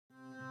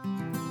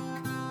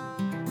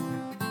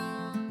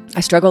I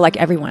struggle like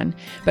everyone,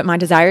 but my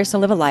desire is to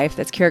live a life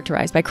that's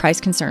characterized by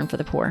Christ's concern for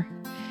the poor.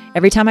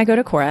 Every time I go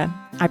to Cora,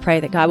 I pray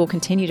that God will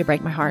continue to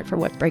break my heart for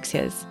what breaks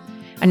His.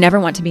 I never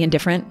want to be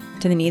indifferent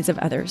to the needs of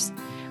others.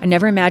 I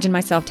never imagine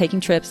myself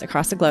taking trips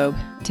across the globe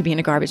to be in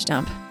a garbage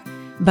dump.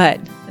 But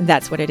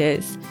that's what it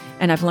is.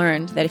 And I've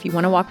learned that if you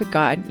want to walk with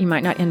God, you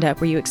might not end up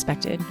where you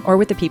expected or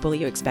with the people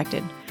you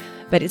expected.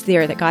 But it's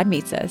there that God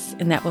meets us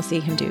and that we'll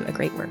see Him do a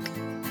great work.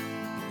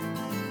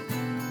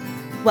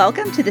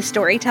 Welcome to the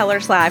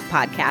Storytellers Live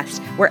podcast,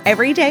 where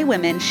everyday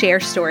women share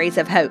stories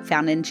of hope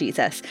found in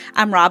Jesus.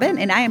 I'm Robin,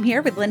 and I am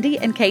here with Lindy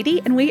and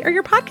Katie, and we are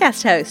your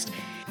podcast hosts.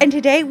 And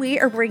today we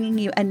are bringing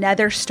you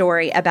another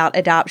story about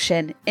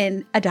adoption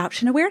in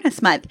Adoption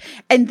Awareness Month.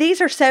 And these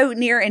are so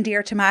near and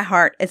dear to my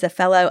heart as a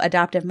fellow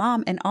adoptive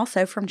mom and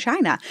also from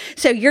China.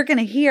 So you're going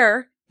to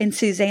hear in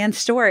Suzanne's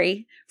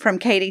story from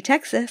Katy,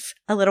 Texas,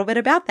 a little bit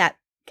about that.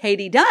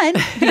 Katy Dunn,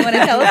 do you want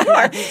to tell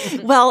us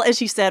more? Well,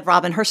 as you said,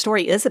 Robin, her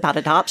story is about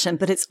adoption,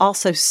 but it's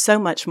also so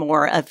much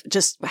more of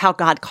just how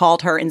God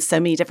called her in so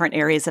many different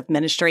areas of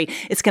ministry.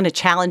 It's going to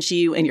challenge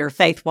you in your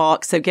faith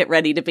walk, so get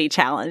ready to be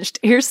challenged.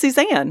 Here's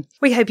Suzanne.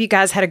 We hope you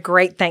guys had a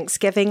great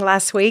Thanksgiving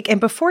last week.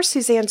 And before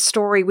Suzanne's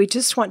story, we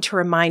just want to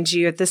remind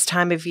you at this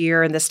time of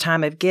year and this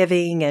time of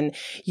giving and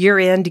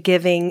year-end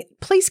giving,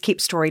 please keep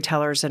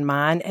storytellers in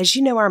mind. As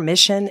you know, our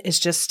mission is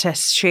just to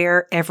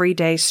share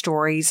everyday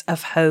stories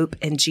of hope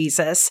in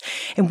Jesus.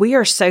 And we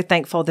are so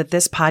thankful that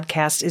this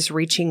podcast is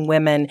reaching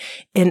women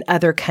in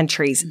other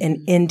countries,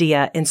 in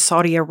India, in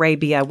Saudi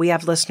Arabia. We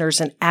have listeners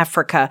in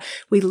Africa.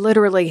 We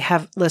literally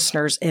have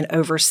listeners in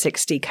over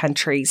 60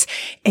 countries,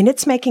 and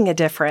it's making a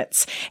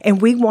difference.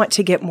 And we want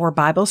to get more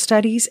Bible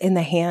studies in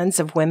the hands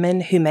of women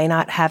who may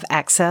not have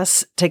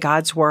access to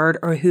God's word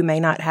or who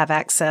may not have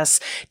access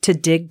to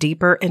dig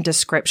deeper into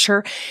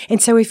scripture.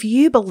 And so if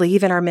you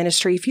believe in our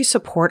ministry, if you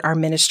support our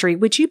ministry,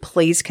 would you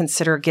please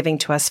consider giving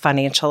to us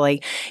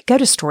financially? Go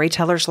to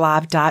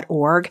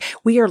storytellerslive.org.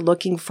 We are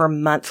looking for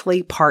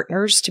monthly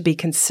partners to be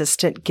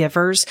consistent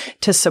givers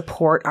to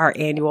support our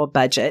annual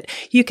budget.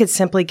 You could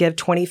simply give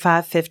 $25,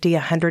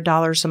 $50,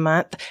 $100 a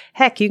month.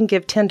 Heck, you can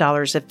give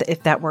 $10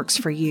 if that works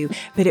for you,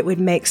 but it would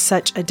make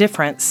such a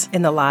difference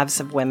in the lives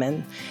of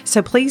women.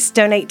 So please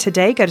donate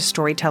today. Go to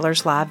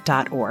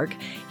storytellerslive.org.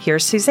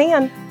 Here's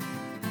Suzanne.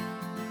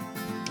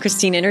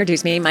 Christine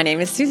introduced me. My name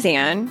is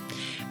Suzanne.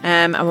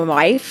 I'm a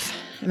wife.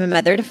 I'm a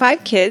mother to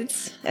 5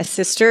 kids, a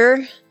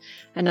sister,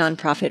 a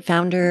nonprofit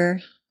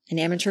founder, an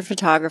amateur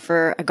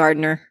photographer, a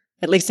gardener.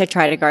 At least I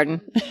try to garden.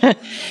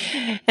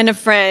 And a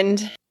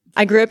friend.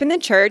 I grew up in the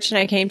church and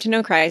I came to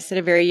know Christ at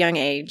a very young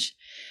age.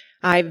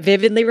 I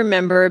vividly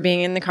remember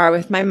being in the car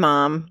with my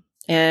mom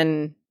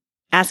and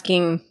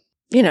asking,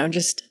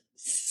 just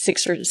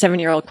 6 or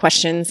 7-year-old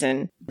questions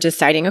and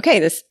deciding,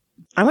 okay,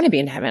 I want to be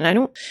in heaven.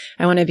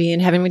 I want to be in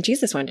heaven with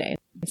Jesus one day.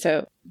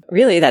 So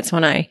really that's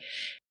when I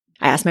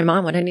asked my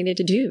mom what I needed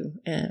to do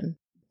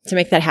to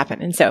make that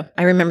happen. And so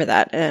I remember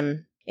that.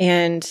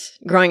 And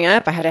growing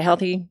up, I had a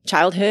healthy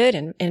childhood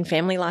and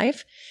family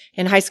life.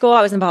 In high school,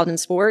 I was involved in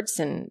sports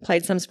and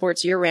played some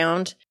sports year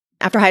round.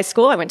 After high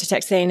school, I went to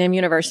Texas A&M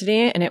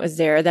University, and it was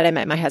there that I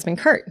met my husband,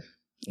 Kurt.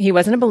 He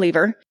wasn't a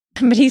believer,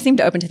 but he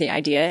seemed open to the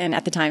idea. And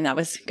at the time, that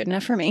was good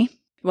enough for me.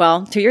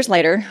 Well, 2 years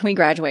later, we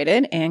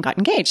graduated and got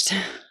engaged.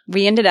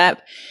 We ended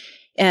up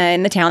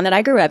in the town that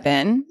I grew up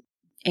in,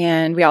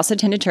 and we also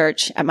attended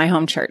church at my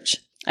home church.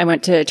 I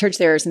went to church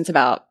there since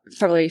about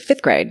probably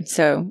 5th grade.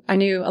 So I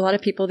knew a lot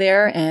of people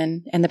there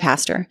and the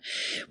pastor.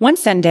 One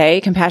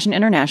Sunday, Compassion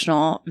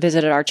International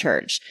visited our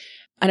church.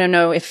 I don't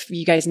know if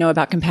you guys know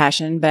about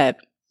Compassion, but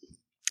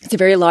it's a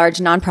very large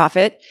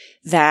nonprofit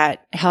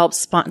that helps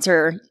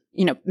sponsor,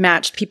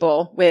 match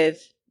people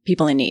with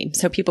people in need.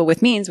 So people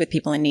with means with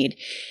people in need.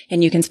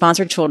 And you can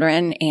sponsor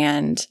children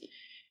and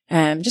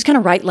just kind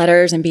of write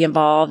letters and be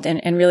involved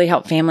and really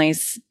help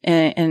families.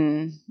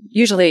 And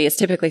usually it's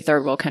typically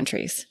third world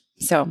countries.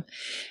 So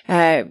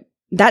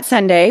that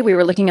Sunday, we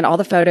were looking at all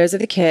the photos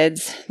of the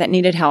kids that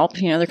needed help.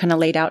 They're kind of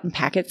laid out in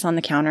packets on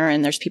the counter,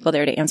 and there's people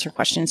there to answer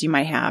questions you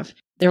might have.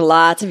 There are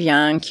lots of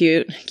young,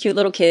 cute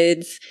little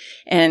kids.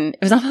 And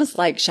it was almost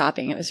like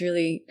shopping. It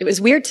was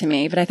weird to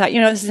me, but I thought,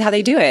 this is how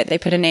they do it. They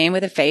put a name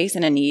with a face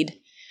and a need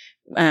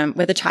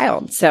with a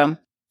child. So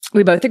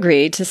we both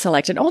agreed to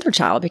select an older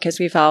child because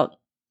we felt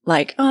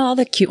like,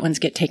 the cute ones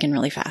get taken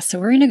really fast. So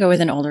we're going to go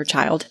with an older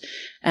child.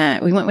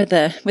 We went with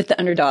the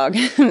underdog,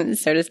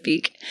 so to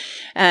speak.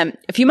 A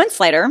few months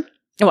later,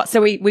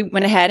 so we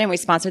went ahead and we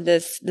sponsored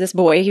this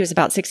boy. He was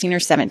about 16 or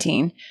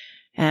 17.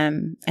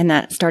 And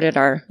that started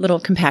our little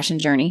compassion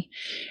journey.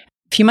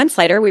 A few months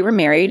later, we were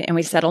married and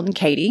we settled in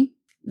Katy.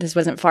 This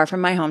wasn't far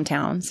from my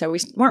hometown, so we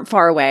weren't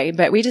far away,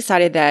 but we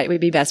decided that it would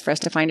be best for us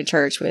to find a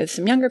church with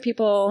some younger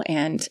people,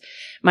 and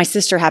my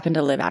sister happened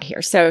to live out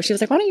here. So she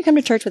was like, why don't you come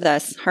to church with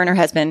us? Her and her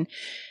husband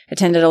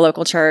attended a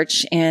local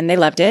church, and they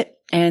loved it.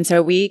 And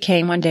so we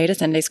came one day to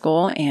Sunday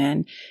school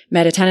and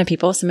met a ton of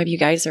people. Some of you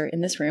guys are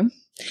in this room.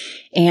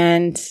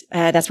 And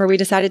that's where we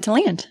decided to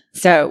land.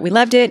 So we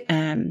loved it.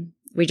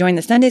 We joined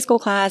the Sunday school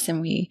class,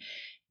 and we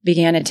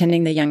began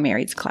attending the young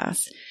marrieds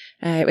class.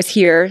 It was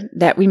here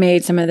that we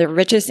made some of the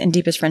richest and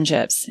deepest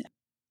friendships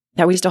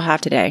that we still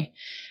have today.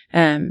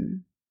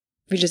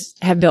 We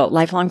just have built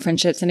lifelong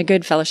friendships and a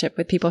good fellowship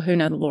with people who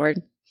know the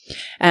Lord.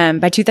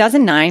 By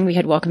 2009, we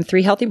had welcomed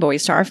 3 healthy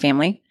boys to our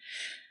family.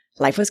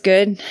 Life was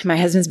good. My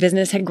husband's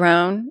business had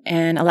grown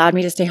and allowed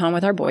me to stay home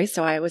with our boys,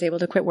 so I was able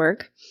to quit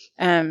work.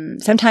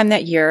 Sometime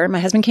that year, my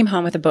husband came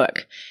home with a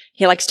book.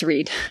 He likes to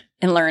read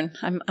and learn.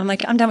 I'm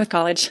like, I'm done with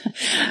college.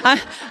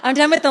 I'm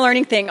done with the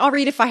learning thing. I'll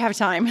read if I have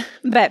time.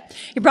 But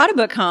he brought a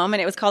book home,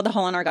 and it was called The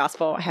Hole in Our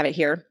Gospel. I have it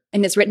here.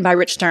 And it's written by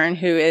Rich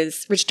Stearns,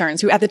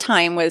 who at the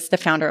time was the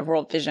founder of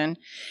World Vision.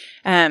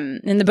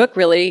 In the book,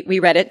 really, we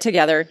read it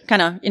together,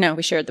 kind of,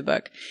 we shared the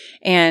book.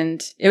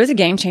 And it was a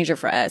game changer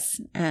for us,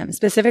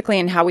 specifically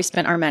in how we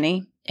spent our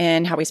money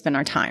and how we spent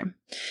our time.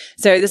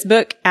 So this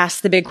book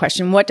asks the big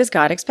question, what does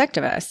God expect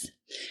of us?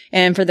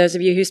 And for those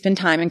of you who spend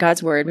time in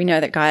God's word, we know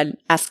that God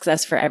asks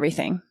us for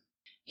everything.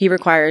 He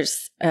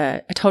requires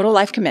a total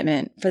life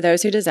commitment for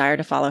those who desire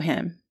to follow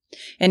him.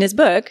 In his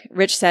book,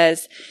 Rich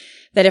says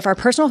that if our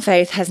personal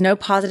faith has no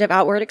positive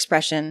outward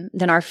expression,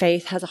 then our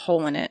faith has a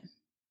hole in it.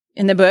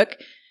 In the book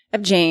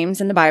of James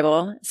in the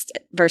Bible,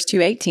 verse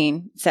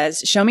 2:18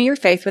 says, show me your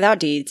faith without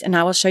deeds, and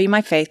I will show you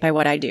my faith by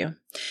what I do.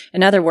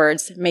 In other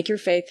words, make your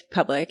faith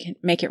public,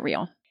 make it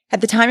real. At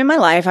the time in my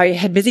life, I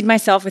had busied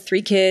myself with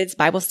 3 kids,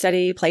 Bible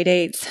study, play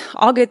dates,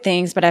 all good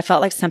things, but I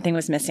felt like something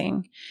was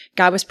missing.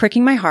 God was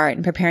pricking my heart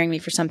and preparing me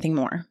for something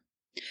more.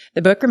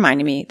 The book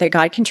reminded me that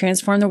God can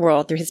transform the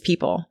world through his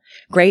people,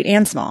 great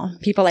and small,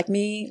 people like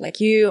me, like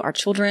you, our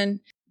children,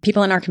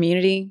 people in our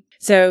community.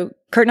 So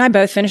Kurt and I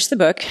both finished the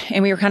book,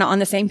 and we were kind of on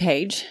the same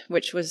page,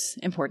 which was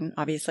important,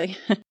 obviously.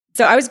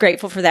 So I was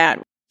grateful for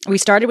that. We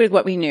started with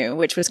what we knew,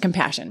 which was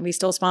compassion. We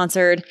still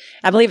sponsored,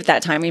 I believe at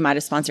that time we might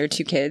have sponsored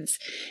 2 kids.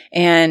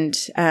 And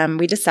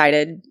we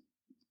decided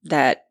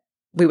that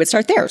we would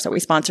start there. So we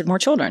sponsored more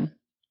children.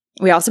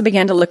 We also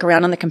began to look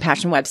around on the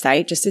Compassion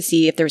website just to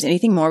see if there was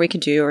anything more we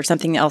could do or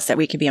something else that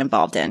we could be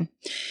involved in.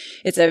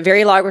 It's a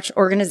very large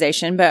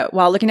organization, but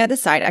while looking at the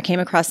site, I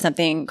came across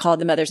something called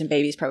the Mothers and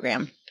Babies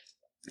Program.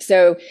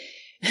 So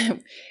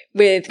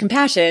with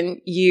Compassion,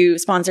 you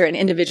sponsor an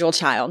individual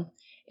child.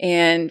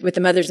 And with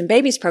the Mothers and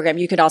Babies Program,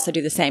 you could also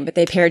do the same, but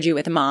they paired you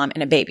with a mom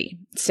and a baby.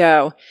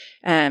 So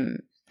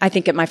I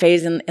think at my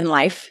phase in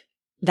life,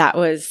 that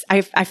was,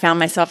 I found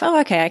myself, oh,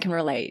 okay, I can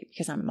relate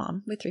because I'm a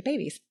mom with 3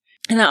 babies.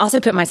 And I also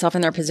put myself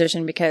in their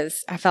position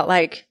because I felt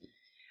like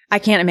I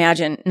can't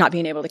imagine not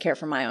being able to care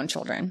for my own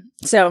children.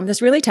 So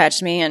this really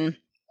touched me, and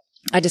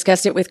I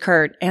discussed it with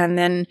Kurt, and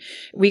then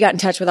we got in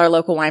touch with our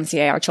local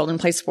YMCA. Our children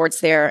play sports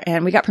there,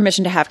 and we got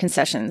permission to have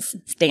concessions,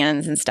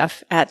 stands and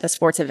stuff at the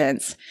sports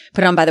events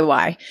put on by the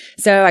Y.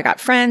 So I got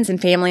friends and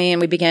family,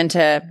 and we began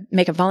to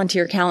make a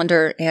volunteer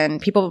calendar,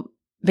 and people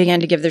began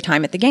to give their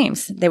time at the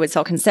games. They would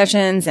sell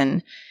concessions,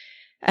 and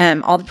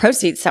all the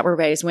proceeds that were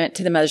raised went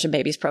to the Mothers and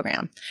Babies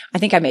Program. I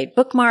think I made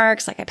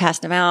bookmarks, like I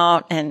passed them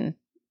out, and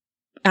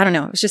I don't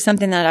know. It was just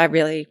something that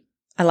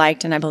I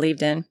liked and I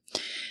believed in.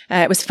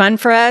 It was fun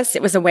for us.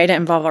 It was a way to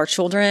involve our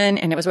children,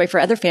 and it was a way for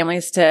other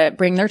families to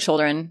bring their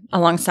children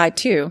alongside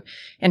too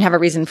and have a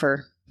reason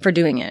for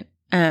doing it.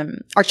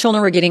 Our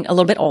children were getting a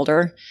little bit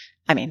older.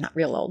 I mean, not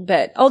real old,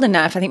 but old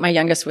enough. I think my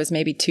youngest was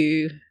maybe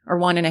 2 or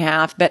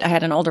 1.5, but I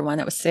had an older one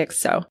that was 6.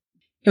 So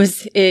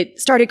it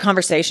started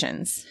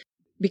conversations.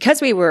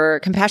 Because we were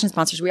Compassion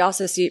sponsors, we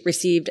also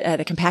received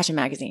the Compassion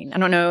magazine. I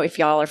don't know if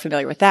y'all are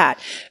familiar with that,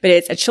 but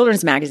it's a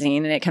children's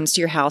magazine, and it comes to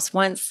your house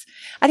once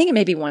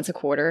a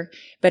quarter,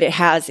 but it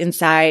has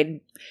inside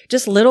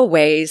just little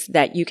ways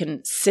that you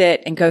can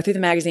sit and go through the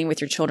magazine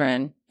with your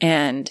children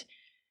and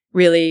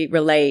really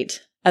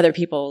relate other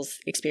people's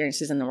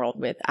experiences in the world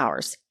with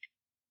ours.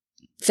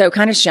 So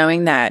kind of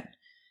showing that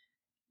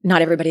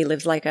not everybody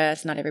lives like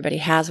us, not everybody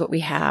has what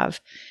we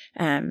have.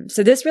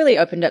 So this really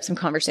opened up some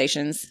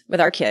conversations with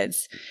our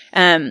kids.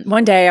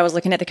 One day I was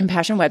looking at the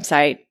Compassion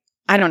website.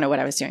 I don't know what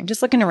I was doing,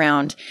 just looking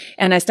around,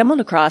 and I stumbled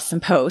across some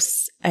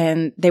posts,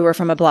 and they were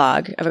from a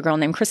blog of a girl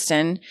named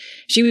Kristen.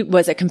 She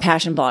was a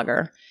Compassion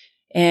blogger,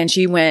 and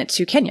she went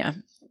to Kenya.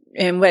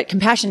 And what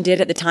Compassion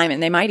did at the time,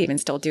 and they might even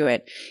still do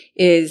it,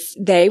 is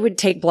they would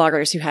take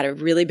bloggers who had a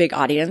really big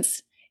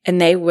audience, and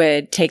they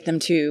would take them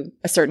to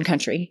a certain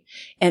country,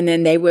 and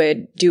then they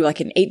would do like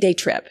an 8-day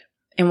trip.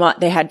 And what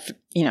they had,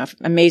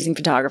 amazing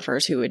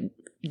photographers who would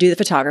do the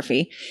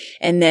photography.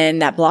 And then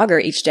that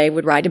blogger each day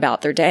would write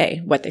about their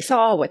day, what they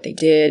saw, what they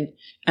did,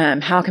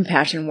 how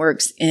Compassion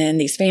works in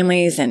these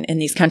families and in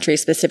these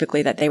countries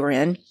specifically that they were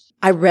in.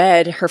 I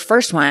read her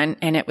first one,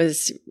 and it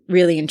was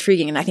really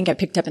intriguing. And I think I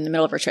picked up in the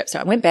middle of her trip. So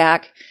I went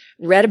back,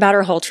 read about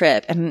her whole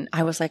trip, and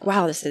I was like,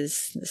 wow, this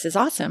is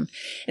awesome.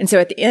 And so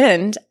at the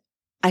end,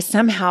 I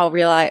somehow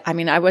realized,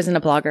 I wasn't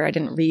a blogger. I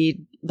didn't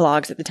read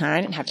blogs at the time.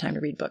 I didn't have time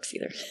to read books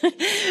either.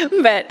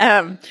 But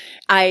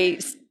I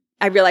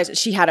I realized that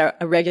she had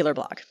a regular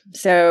blog.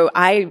 So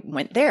I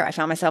went there. I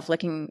found myself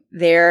looking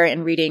there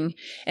and reading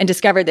and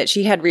discovered that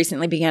she had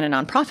recently began a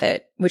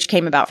nonprofit, which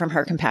came about from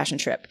her compassion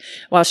trip.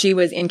 While she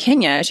was in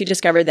Kenya, she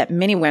discovered that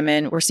many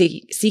women were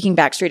seeking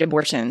backstreet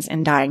abortions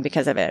and dying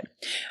because of it.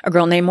 A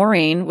girl named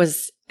Maureen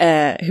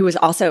who was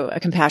also a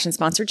compassion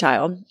sponsored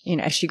child,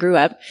 as she grew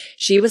up,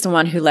 she was the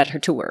one who led her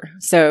tour.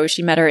 So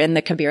she met her in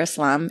the Kibera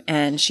slum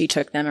and she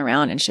took them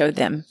around and showed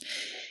them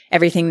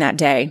everything that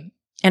day.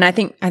 And I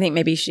think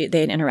maybe they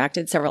had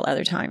interacted several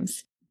other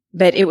times.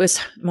 But it was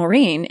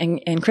Maureen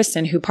and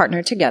Kristen who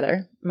partnered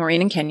together,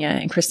 Maureen in Kenya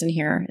and Kristen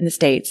here in the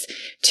States,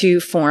 to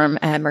form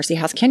Mercy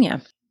House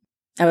Kenya.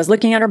 I was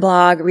looking at her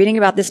blog, reading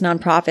about this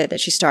nonprofit that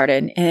she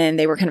started, and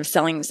they were kind of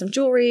selling some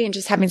jewelry and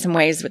just having some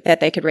ways that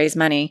they could raise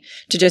money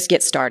to just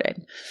get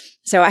started.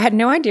 So I had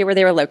no idea where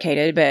they were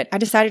located, but I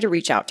decided to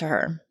reach out to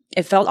her.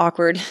 It felt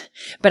awkward,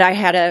 but I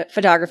had a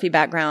photography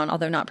background,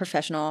 although not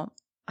professional.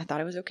 I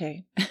thought it was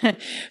okay.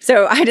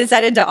 So I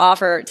decided to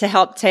offer to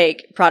help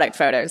take product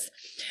photos.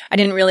 I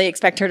didn't really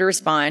expect her to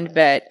respond,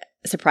 but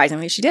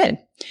surprisingly she did.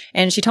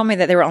 And she told me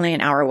that they were only an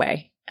hour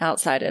away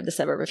outside of the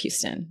suburb of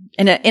Houston,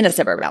 in a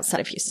suburb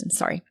outside of Houston,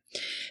 sorry.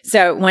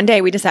 So one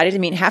day we decided to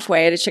meet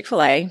halfway at a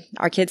Chick-fil-A.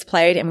 Our kids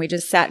played and we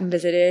just sat and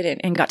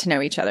visited and got to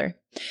know each other.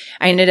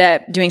 I ended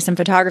up doing some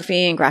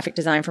photography and graphic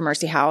design for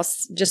Mercy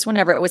House, just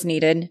whenever it was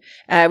needed.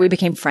 We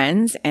became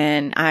friends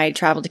and I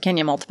traveled to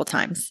Kenya multiple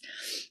times.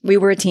 We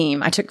were a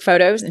team. I took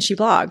photos and she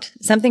blogged,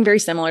 something very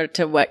similar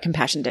to what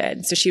Compassion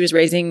did. So she was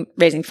raising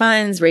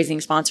funds,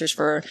 raising sponsors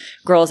for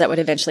girls that would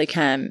eventually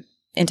come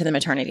into the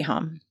maternity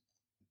home.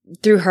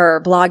 Through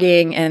her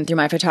blogging and through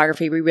my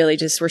photography, we really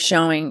just were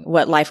showing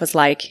what life was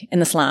like in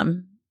the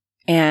slum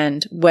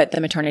and what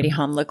the maternity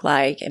home looked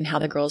like and how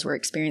the girls were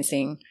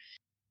experiencing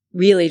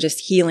really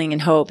just healing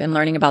and hope and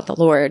learning about the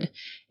Lord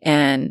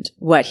and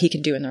what he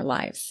could do in their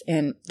lives.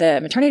 And the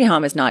maternity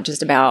home is not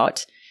just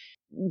about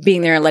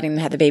being there and letting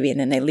them have the baby and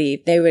then they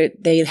leave.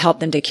 They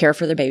help them to care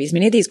for their babies.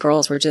 Many of these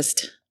girls were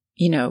just,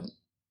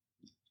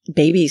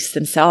 babies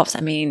themselves.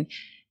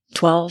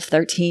 12,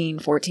 13,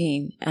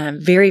 14,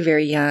 very,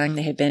 very young.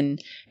 They had been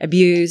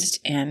abused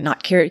and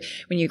not cared.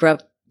 When you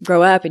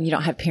grow up and you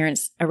don't have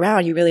parents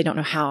around, you really don't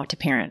know how to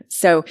parent.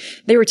 So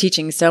they were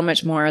teaching so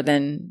much more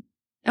than,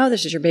 oh,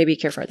 this is your baby,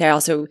 care for it. They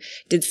also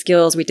did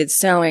skills. We did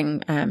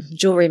sewing,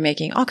 jewelry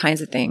making, all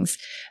kinds of things.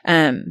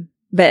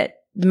 But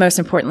most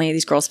importantly,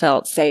 these girls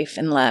felt safe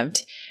and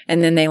loved.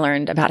 And then they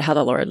learned about how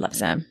the Lord loves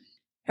them.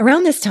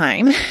 Around this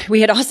time, we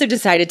had also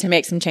decided to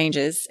make some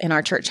changes in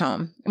our church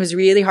home. It was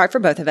really hard for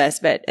both of us,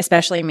 but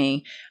especially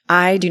me.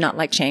 I do not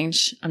like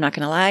change. I'm not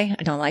going to lie.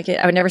 I don't like it.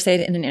 I would never say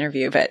it in an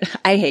interview, but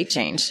I hate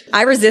change.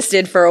 I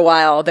resisted for a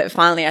while, but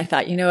finally I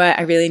thought, you know what?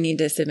 I really need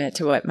to submit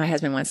to what my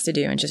husband wants to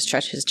do and just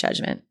trust his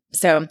judgment.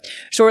 So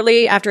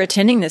shortly after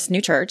attending this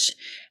new church,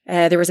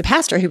 there was a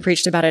pastor who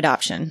preached about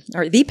adoption,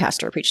 or the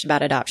pastor preached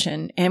about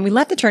adoption. And we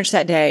left the church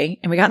that day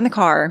and we got in the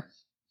car.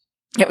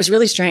 It was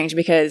really strange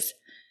because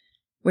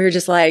we were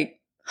just like,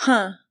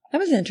 that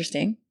was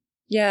interesting.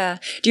 Yeah.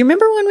 Do you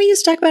remember when we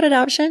used to talk about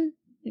adoption?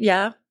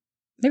 Yeah.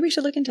 Maybe we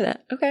should look into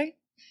that. Okay.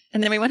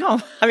 And then we went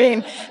home.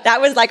 That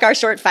was like our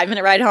short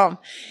 5-minute ride home.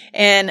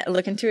 And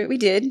look into it we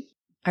did.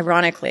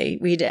 Ironically,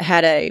 we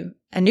had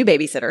a new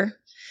babysitter.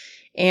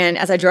 And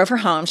as I drove her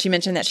home, she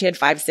mentioned that she had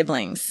 5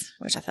 siblings,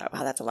 which I thought,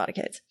 wow, that's a lot of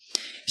kids.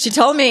 She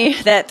told me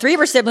that 3 of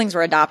her siblings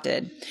were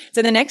adopted.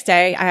 So the next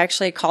day, I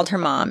actually called her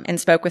mom and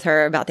spoke with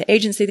her about the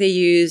agency they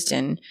used.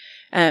 And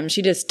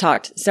she just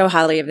talked so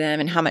highly of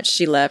them and how much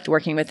she loved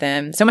working with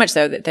them, so much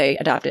so that they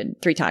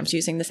adopted 3 times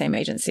using the same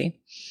agency.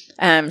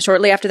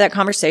 Shortly after that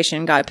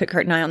conversation, God put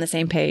Kurt and I on the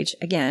same page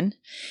again,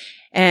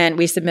 and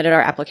we submitted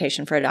our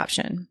application for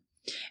adoption.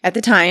 At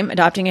the time,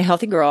 adopting a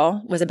healthy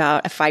girl was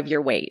about a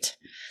 5-year wait.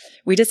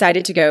 We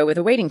decided to go with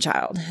a waiting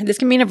child. This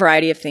can mean a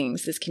variety of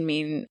things. This can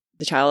mean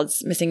the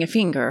child's missing a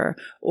finger,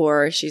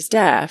 or she's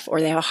deaf,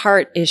 or they have a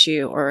heart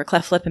issue, or a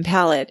cleft lip and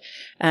palate.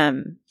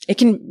 It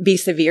can be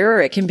severe,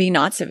 or it can be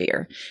not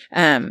severe.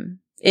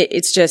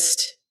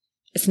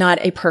 It's not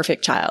a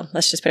perfect child.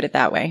 Let's just put it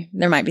that way.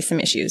 There might be some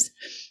issues.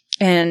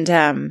 And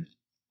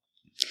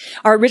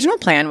our original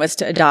plan was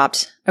to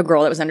adopt a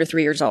girl that was under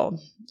 3 years old.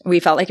 We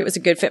felt like it was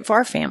a good fit for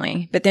our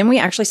family. But then we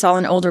actually saw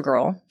an older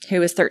girl who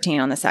was 13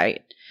 on the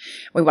site.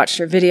 We watched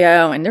her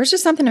video, and there was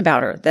just something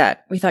about her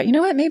that we thought, you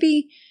know what,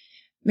 maybe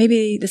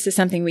this is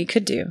something we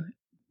could do.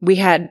 We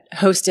had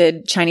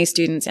hosted Chinese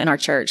students in our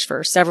church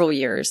for several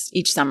years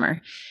each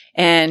summer.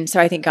 And so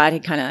I think God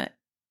had kind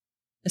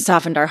of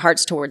softened our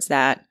hearts towards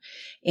that.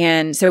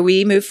 And so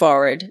we moved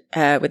forward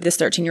with this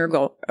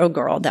 13-year-old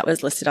girl that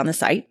was listed on the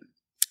site.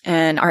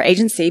 And our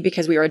agency,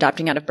 because we were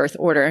adopting out of birth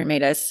order,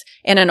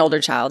 and an older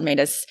child, made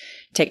us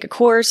take a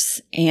course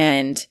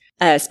and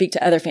speak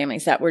to other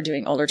families that were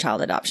doing older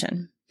child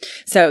adoption.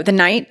 So the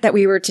night that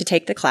we were to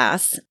take the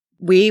class,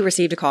 we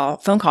received a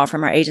phone call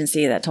from our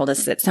agency that told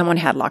us that someone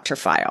had locked her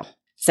file.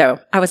 So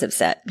I was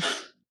upset.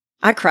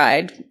 I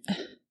cried,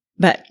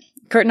 but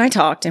Kurt and I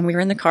talked, and we were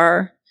in the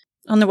car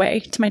on the way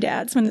to my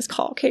dad's when this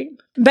call came.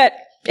 But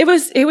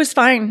it was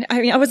fine.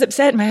 I mean, I was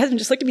upset. My husband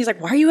just looked at me. He's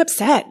like, why are you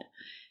upset?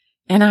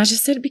 And I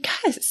just said,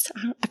 because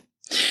I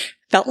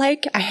felt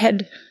like I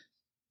had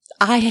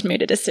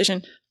made a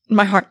decision in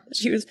my heart that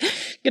she was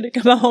going to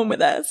come home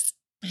with us.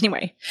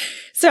 Anyway,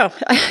 so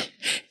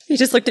he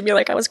just looked at me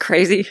like I was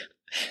crazy.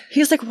 He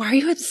was like, why are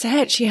you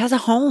upset? She has a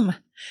home.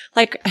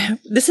 Like,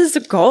 this is the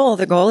goal.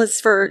 The goal is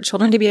for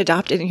children to be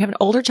adopted. And you have an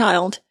older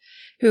child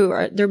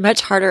they're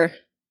much harder,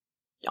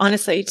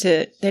 honestly,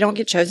 they don't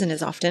get chosen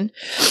as often.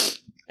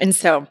 And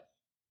so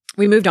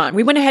we moved on.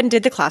 We went ahead and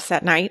did the class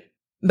that night,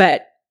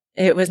 but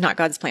it was not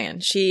God's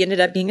plan. She ended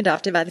up being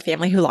adopted by the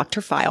family who locked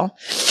her file.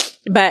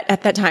 But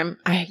at that time,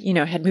 I,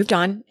 had moved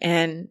on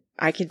and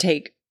I could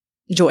take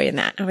joy in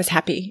that. I was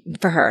happy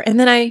for her. And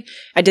then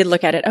I did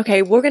look at it.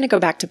 Okay, we're going to go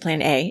back to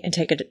plan A and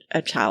take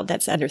a child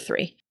that's under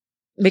 3.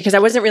 Because I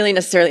wasn't really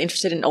necessarily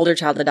interested in older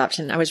child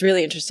adoption. I was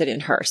really interested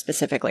in her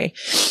specifically.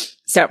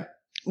 So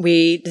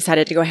we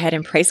decided to go ahead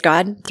and praise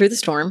God through the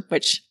storm,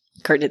 which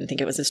Kurt didn't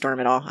think it was a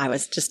storm at all. I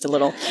was just a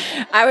little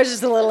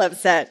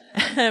upset.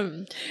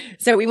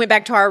 So we went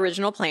back to our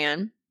original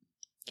plan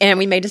and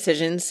we made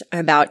decisions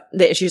about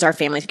the issues our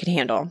families could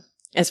handle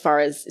as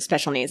far as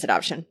special needs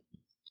adoption.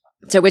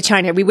 So with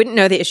China, we wouldn't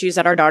know the issues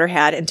that our daughter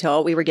had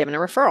until we were given a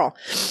referral.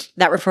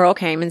 That referral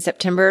came in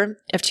September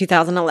of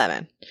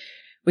 2011.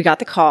 We got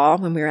the call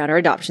when we were at our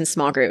adoption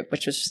small group,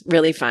 which was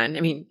really fun.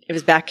 I mean, it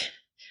was back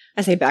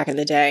in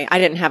the day. I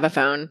didn't have a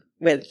phone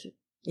with,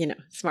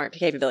 smart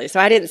capabilities. So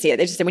I didn't see it.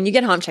 They just said, when you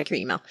get home, check your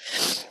email.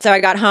 So I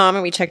got home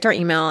and we checked our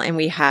email and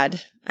we had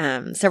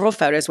several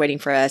photos waiting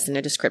for us and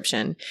a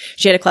description.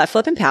 She had a cleft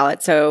lip and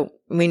palate, so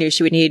we knew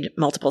she would need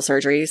multiple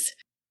surgeries.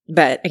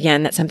 But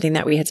again, that's something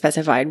that we had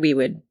specified we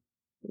would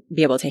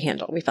be able to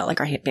handle. We felt like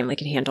our family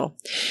could handle.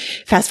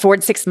 Fast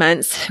forward 6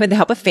 months, with the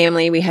help of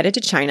family, we headed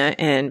to China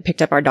and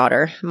picked up our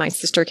daughter. My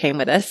sister came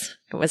with us,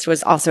 which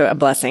was also a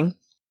blessing.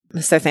 I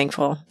was so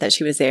thankful that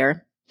she was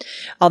there.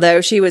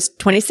 Although she was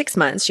 26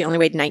 months, she only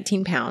weighed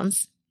 19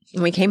 pounds.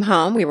 When we came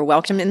home, we were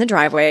welcomed in the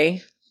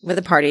driveway with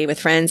a party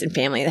with friends and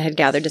family that had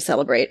gathered to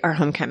celebrate our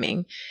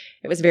homecoming.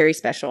 It was very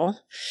special.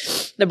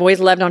 The boys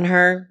loved on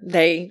her.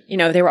 They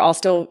were all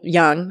still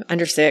young,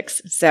 under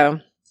 6. So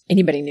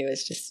anybody new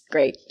is just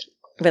great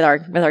with our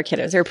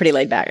kiddos. They were pretty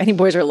laid back. I think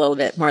boys are a little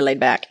bit more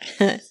laid back.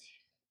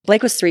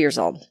 Blake was 3 years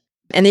old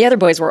and the other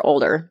boys were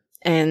older.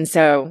 And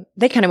so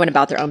they kind of went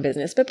about their own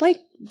business, but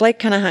Blake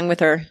kind of hung with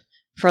her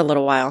for a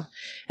little while,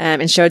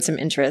 and showed some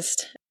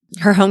interest.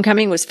 Her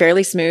homecoming was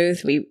fairly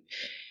smooth. We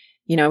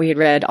had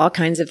read all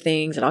kinds of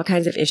things and all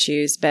kinds of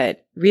issues,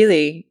 but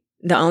really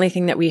the only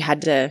thing that we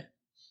had to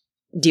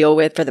deal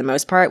with for the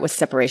most part was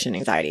separation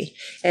anxiety.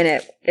 And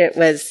it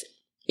was,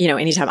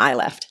 anytime I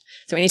left.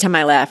 So anytime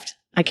I left,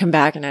 I'd come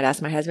back and I'd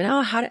ask my husband,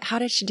 oh, how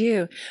did she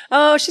do?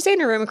 Oh, she stayed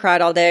in her room and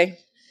cried all day.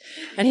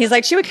 And he's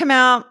like, she would come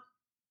out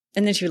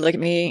and then she would look at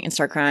me and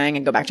start crying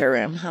and go back to her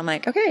room. I'm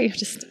like, okay,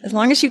 just as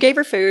long as you gave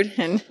her food.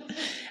 And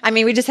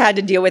we just had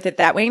to deal with it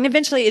that way. And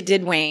eventually it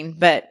did wane,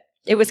 but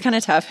it was kind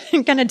of tough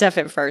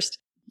at first.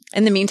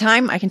 In the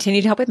meantime, I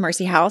continued to help with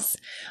Mercy House.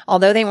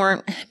 Although they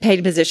weren't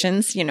paid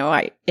positions,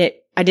 I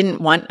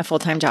didn't want a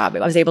full-time job. I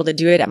was able to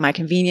do it at my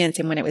convenience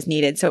and when it was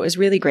needed. So it was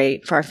really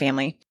great for our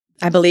family.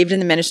 I believed in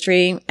the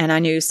ministry and I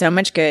knew so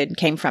much good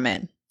came from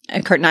it.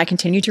 And Kurt and I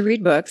continued to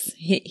read books.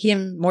 He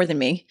more than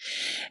me.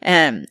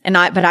 But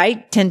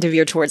I tend to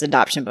veer towards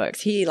adoption books.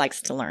 He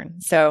likes to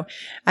learn. So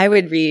I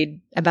would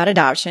read about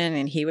adoption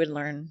and he would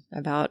learn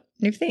about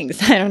new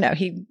things. I don't know.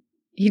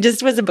 He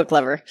just was a book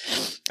lover.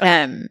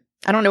 I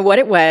don't know what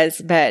it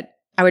was, but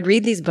I would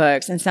read these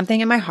books and something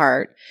in my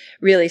heart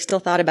really still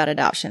thought about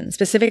adoption,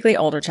 specifically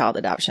older child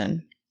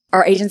adoption.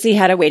 Our agency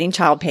had a waiting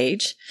child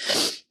page.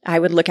 I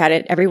would look at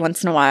it every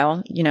once in a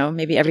while,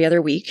 maybe every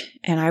other week,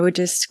 and I would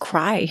just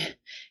cry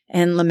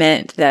and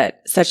lament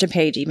that such a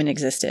page even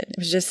existed. It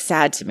was just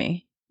sad to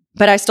me.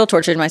 But I still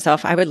tortured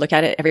myself. I would look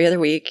at it every other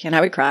week and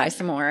I would cry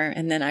some more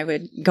and then I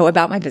would go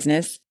about my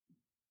business.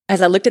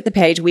 As I looked at the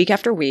page week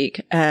after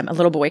week, a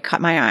little boy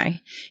caught my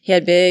eye. He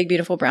had big,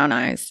 beautiful brown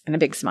eyes and a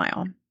big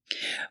smile.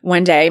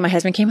 One day, my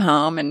husband came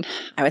home and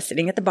I was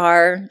sitting at the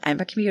bar.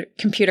 I'm at a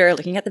computer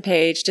looking at the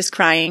page, just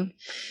crying.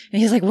 And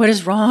he's like, what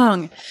is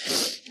wrong?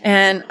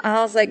 And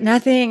I was like,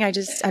 nothing.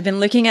 I've been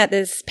looking at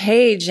this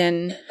page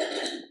and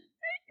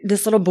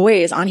this little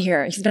boy is on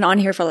here. He's been on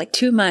here for like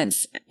 2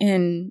 months.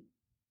 And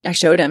I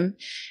showed him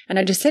and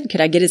I just said, could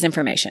I get his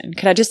information?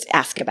 Could I just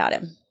ask about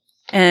him?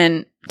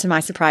 And to my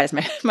surprise,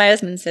 my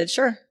husband said,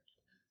 sure.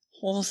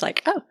 Well, I was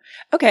like, oh,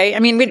 okay.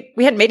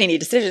 We hadn't made any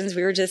decisions.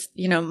 We were just,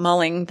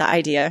 mulling the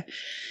idea.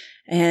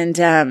 And,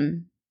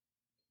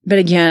 but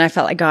again, I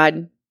felt like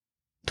God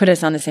put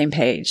us on the same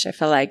page. I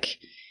felt like,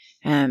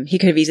 he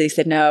could have easily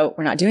said, no,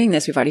 we're not doing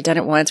this. We've already done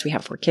it once. We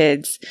have 4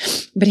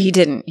 kids, but he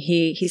didn't.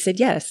 He said,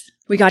 yes.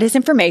 We got his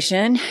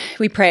information.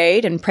 We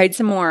prayed and prayed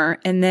some more.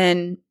 And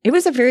then it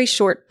was a very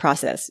short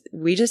process.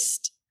 We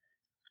just,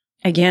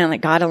 again,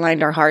 like God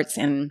aligned our hearts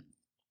and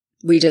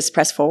we just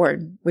pressed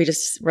forward.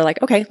 We're like,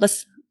 okay,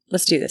 let's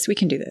let's do this. We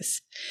can do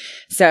this.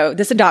 So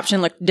this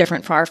adoption looked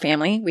different for our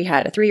family. We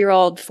had a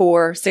 3-year-old,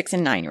 4, 6,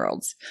 and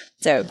 9-year-olds.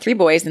 So 3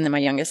 boys, and then my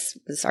youngest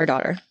was our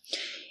daughter.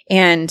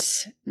 And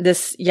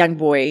this young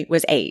boy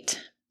was 8.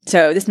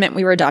 So this meant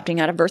we were adopting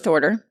out of birth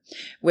order,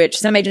 which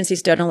some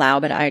agencies don't allow,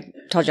 but I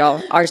told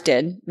y'all ours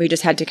did. We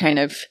just had to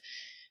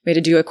we had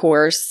to do a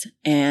course,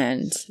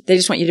 and they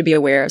just want you to be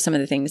aware of some of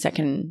the things that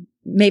can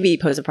maybe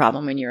pose a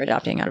problem when you're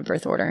adopting out of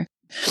birth order,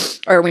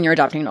 or when you're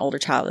adopting an older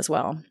child as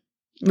well.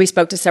 We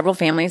spoke to several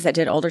families that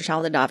did older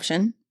child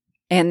adoption,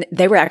 and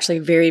they were actually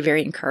very,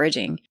 very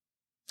encouraging.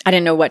 I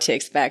didn't know what to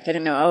expect. I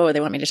didn't know, they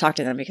want me to talk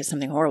to them because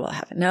something horrible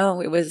happened.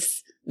 No,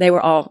 they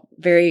were all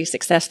very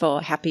successful,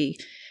 happy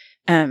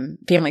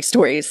family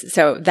stories.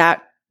 So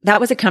that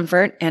was a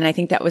comfort. And I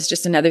think that was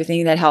just another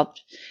thing that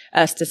helped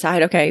us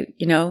decide, okay,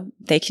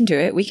 they can do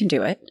it. We can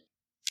do it.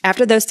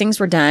 After those things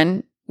were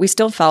done, we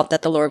still felt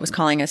that the Lord was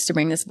calling us to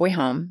bring this boy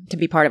home to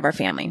be part of our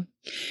family.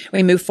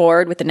 We moved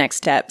forward with the next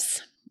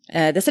steps.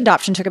 This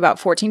adoption took about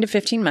 14 to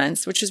 15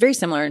 months, which was very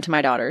similar to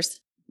my daughter's.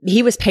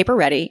 He was paper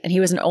ready, and he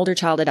was an older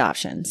child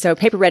adoption. So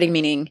paper ready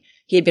meaning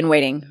he had been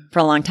waiting for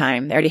a long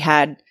time. They already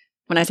had,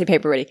 when I say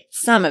paper ready,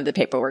 some of the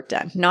paperwork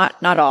done, not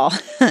all.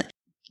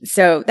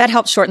 So that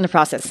helped shorten the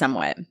process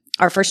somewhat.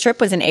 Our first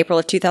trip was in April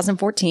of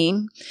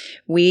 2014.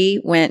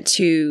 We went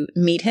to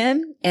meet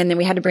him, and then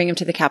we had to bring him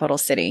to the capital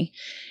city.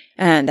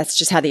 And that's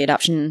just how the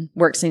adoption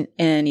works in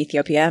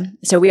Ethiopia.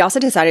 So we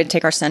also decided to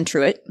take our son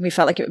Truett. We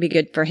felt like it would be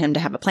good for him to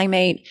have a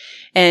playmate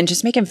and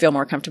just make him feel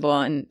more comfortable.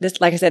 And this,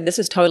 like I said, this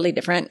was totally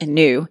different and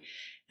new.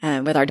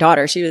 With our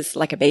daughter, she was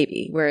like a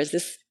baby, whereas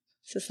this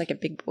is like a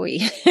big boy.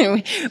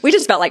 We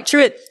just felt like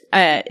Truett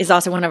is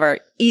also one of our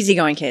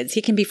easygoing kids.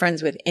 He can be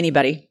friends with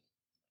anybody,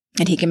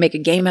 and he can make a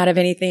game out of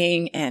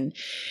anything. And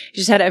he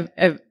just had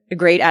a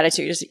great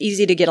attitude, just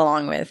easy to get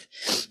along with.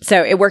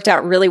 So it worked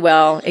out really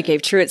well. It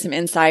gave Truett some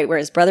insight where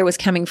his brother was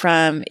coming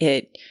from.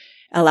 It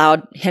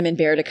allowed him and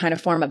Bear to kind of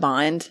form a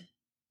bond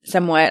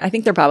somewhat. I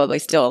think they're probably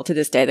still to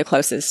this day the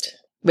closest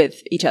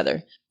with each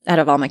other out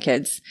of all my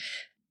kids.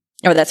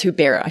 Or that's who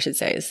Bear, I should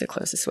say, is the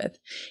closest with.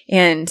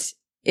 And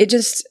it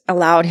just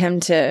allowed him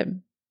to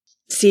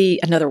see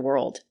another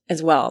world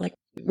as well. Like,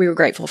 we were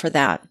grateful for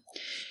that.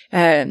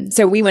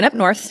 So we went up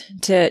north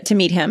to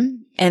meet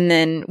him, and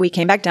then we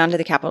came back down to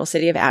the capital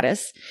city of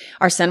Addis.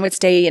 Our son would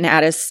stay in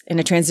Addis in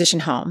a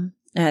transition home.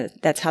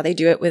 That's how they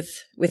do it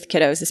with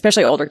kiddos,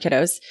 especially older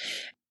kiddos.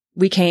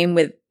 We came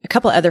with a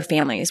couple other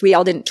families. We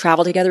all didn't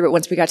travel together, but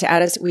once we got to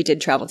Addis, we did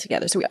travel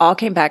together. So we all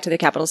came back to the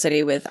capital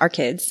city with our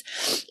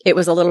kids. It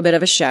was a little bit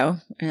of a show,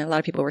 and a lot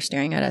of people were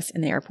staring at us in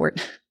the airport.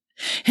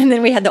 And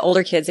then we had the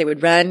older kids. They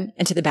would run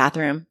into the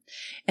bathroom,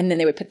 and then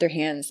they would put their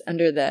hands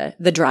under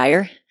the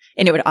dryer,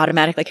 and it would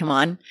automatically come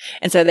on.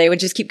 And so they would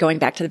just keep going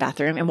back to the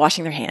bathroom and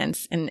washing their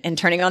hands and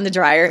turning on the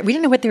dryer. We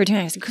didn't know what they were doing.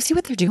 I said, go see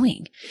what they're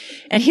doing.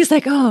 And he's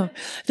like, oh,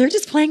 they're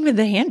just playing with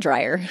the hand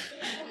dryer.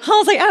 I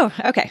was like, oh,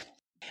 okay.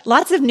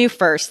 Lots of new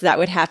firsts that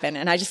would happen.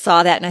 And I just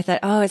saw that, and I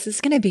thought, oh, is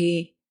this going to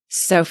be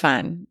so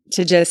fun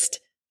to just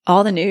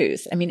all the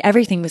news? I mean,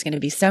 everything was going to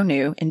be so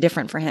new and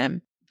different for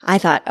him. I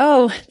thought,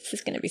 oh, this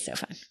is going to be so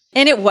fun.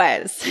 And it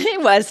was.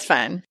 It was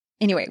fun.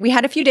 Anyway, we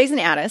had a few days in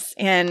Addis,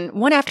 and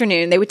one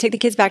afternoon they would take the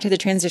kids back to the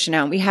transition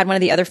home. We had one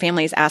of the other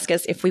families ask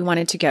us if we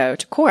wanted to go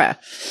to Korah.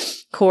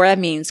 Korah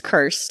means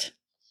cursed,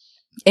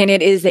 and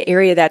it is the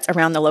area that's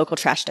around the local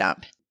trash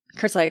dump.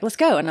 Kurt's like, let's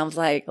go. And I was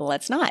like,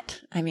 let's not.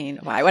 I mean,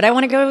 why would I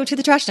want to go to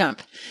the trash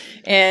dump?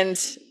 And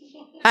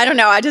I don't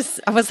know. I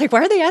was like,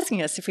 why are they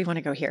asking us if we want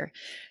to go here?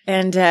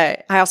 And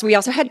we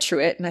also had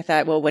Truett, and I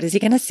thought, well, what is he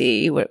going to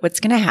see? What's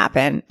going to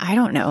happen? I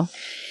don't know.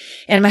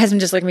 And my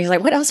husband just looked at me, he's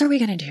like, what else are we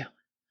going to do?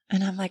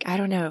 And I'm like, I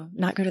don't know,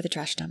 not go to the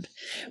trash dump.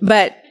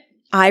 But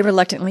I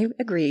reluctantly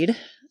agreed.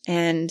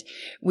 And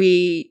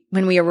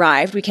when we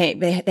arrived,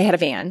 they had a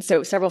van.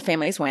 So several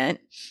families went.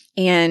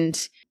 And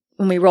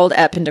when we rolled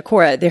up into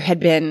Korah,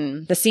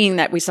 the scene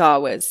that we saw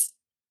was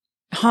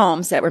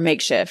homes that were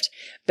makeshift,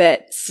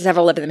 but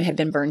several of them had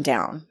been burned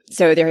down.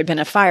 So there had been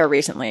a fire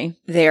recently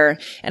there.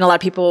 And a lot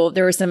of people,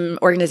 there were some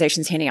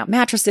organizations handing out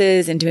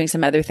mattresses and doing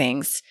some other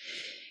things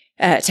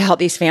to help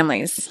these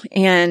families.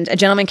 And a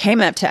gentleman came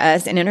up to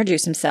us and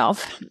introduced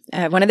himself.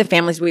 One of the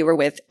families we were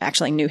with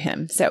actually knew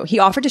him. So he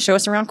offered to show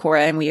us around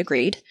Korah, and we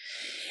agreed.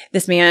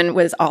 This man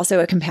was also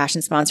a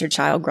Compassion-sponsored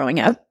child growing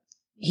up.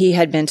 He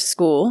had been to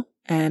school,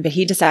 but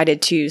he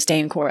decided to stay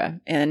in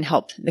Korah and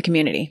help the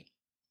community.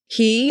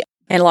 He,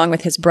 and along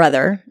with his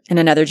brother and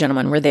another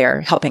gentleman, were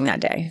there helping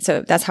that day.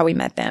 So that's how we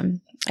met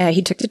them.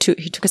 He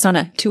took us on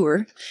a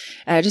tour,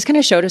 just kind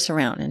of showed us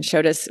around and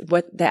showed us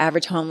what the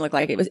average home looked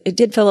like. It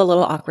did feel a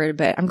little awkward,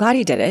 but I'm glad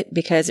he did it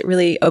because it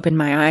really opened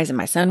my eyes, and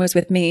my son was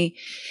with me,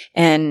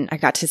 and I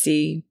got to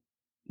see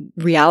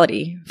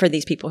reality for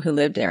these people who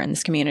lived there in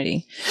this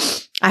community.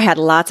 I had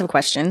lots of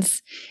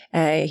questions.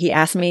 He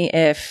asked me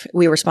if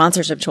we were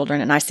sponsors of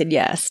children, and I said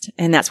yes.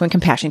 And that's when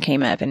Compassion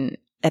came up. And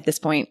at this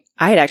point,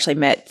 I had actually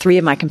met 3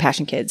 of my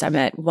Compassion kids. I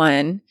met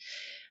one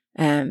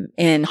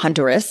in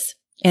Honduras.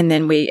 And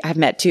then I've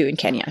met 2 in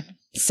Kenya.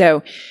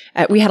 So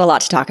we had a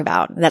lot to talk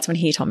about. That's when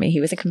he told me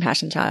he was a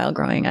compassion child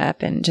growing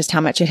up and just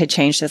how much it had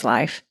changed his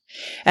life.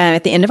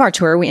 At the end of our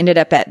tour, we ended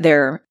up at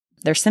their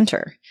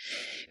center.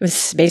 It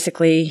was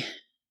basically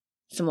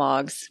some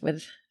logs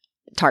with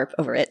tarp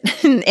over it.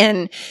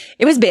 And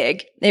it was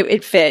big.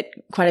 It fit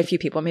quite a few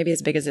people, maybe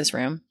as big as this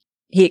room.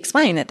 He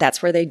explained that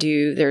that's where they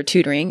do their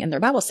tutoring and their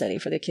Bible study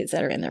for the kids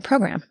that are in their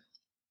program.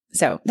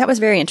 So that was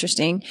very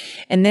interesting.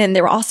 And then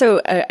there were also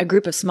a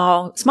group of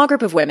small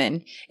group of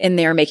women in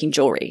there making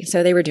jewelry.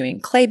 So they were doing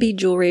clay bead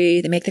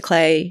jewelry. They make the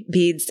clay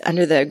beads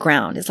under the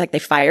ground. It's like they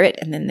fire it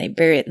and then they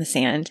bury it in the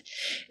sand.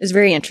 It was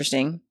very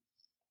interesting.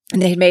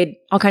 And they had made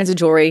all kinds of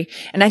jewelry.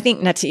 And I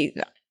think Nati,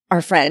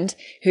 our friend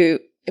who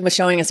was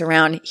showing us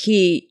around,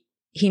 he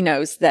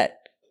knows that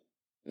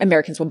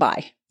Americans will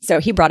buy. So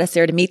he brought us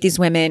there to meet these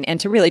women and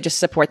to really just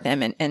support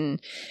them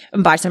and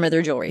buy some of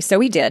their jewelry. So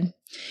we did.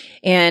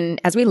 And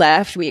as we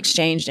left, we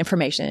exchanged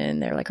information.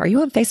 They're like, "Are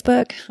you on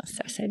Facebook?" So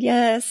I said,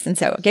 "Yes." And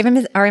so I gave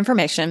him our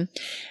information.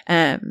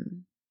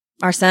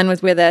 Our son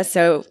was with us.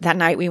 So that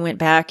night we went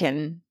back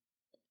and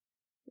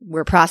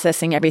we're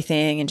processing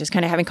everything and just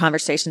kind of having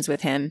conversations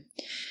with him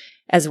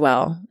as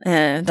well.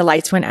 The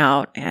lights went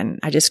out and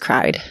I just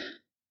cried.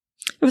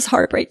 It was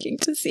heartbreaking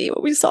to see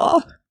what we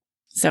saw.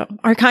 So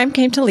our time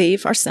came to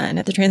leave our son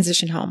at the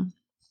transition home.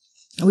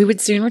 We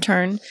would soon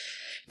return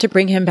to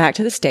bring him back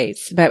to the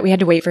States, but we had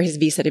to wait for his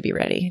visa to be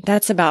ready.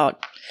 That's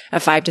about a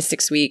 5 to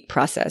 6 week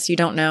process. You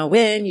don't know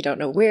when, you don't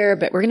know where,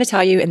 but we're going to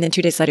tell you. And then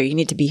 2 days later, you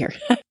need to be here.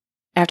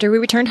 After we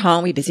returned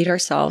home, we busied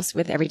ourselves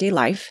with everyday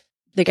life.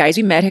 The guys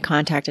we met had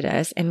contacted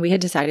us and we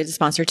had decided to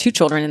sponsor 2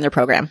 children in their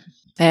program.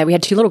 We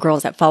had 2 little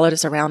girls that followed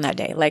us around that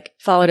day,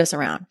 followed us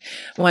around.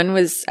 One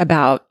was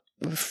about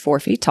 4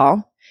 feet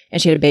tall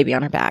and she had a baby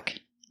on her back.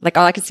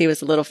 All I could see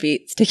was the little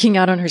feet sticking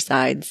out on her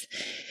sides.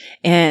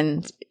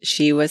 And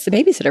she was the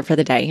babysitter for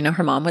the day.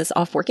 Her mom was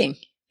off working.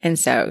 And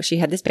so she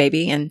had this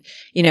baby and,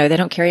 they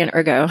don't carry an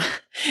ergo.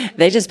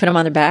 They just put them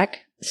on their back,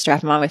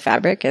 strap them on with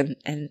fabric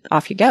and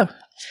off you go.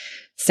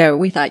 So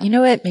we thought, you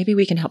know what, maybe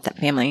we can help that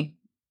family.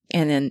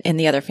 And then in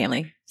the other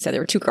family. So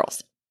there were 2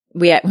 girls.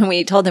 When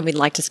we told them we'd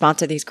like to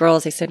sponsor these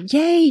girls, they said,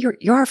 "Yay,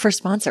 you're our first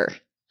sponsor."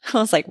 I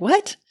was like,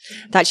 "What?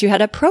 Thought you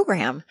had a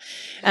program."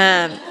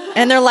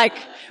 And they're like,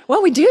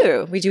 "Well, we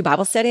do. We do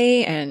Bible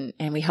study and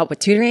we help with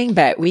tutoring,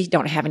 but we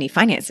don't have any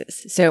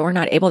finances. So we're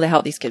not able to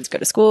help these kids go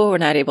to school. We're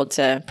not able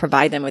to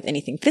provide them with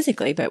anything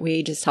physically, but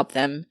we just help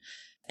them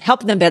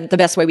the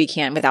best way we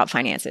can without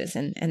finances."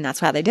 And that's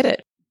how they did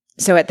it.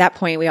 So at that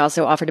point, we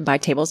also offered to buy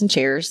tables and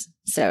chairs.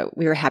 So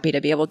we were happy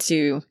to be able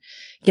to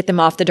get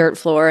them off the dirt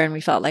floor. And we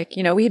felt like,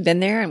 we had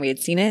been there and we had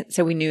seen it.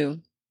 So we knew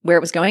where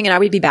it was going. And I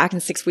would be back in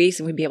 6 weeks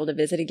and we'd be able to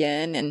visit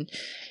again. And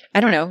I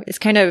don't know, it's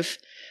kind of,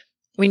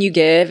 when you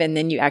give and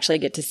then you actually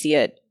get to see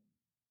it,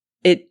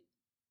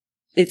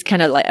 it's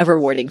kind of like a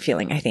rewarding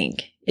feeling, I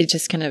think. It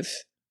just kind of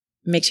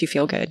makes you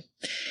feel good.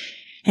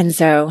 And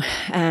so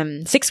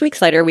 6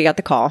 weeks later, we got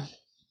the call.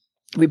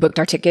 We booked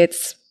our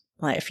tickets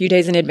a few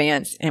days in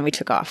advance and we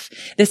took off.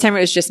 This time it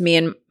was just me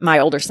and my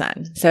older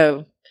son.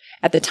 So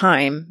at the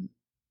time,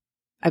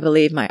 I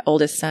believe my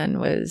oldest son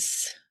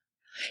was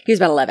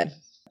about 11.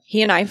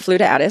 He and I flew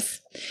to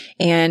Addis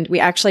and we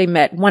actually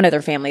met one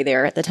other family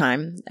there at the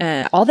time.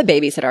 All the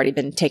babies had already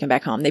been taken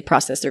back home. They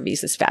processed their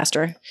visas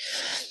faster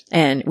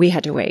and we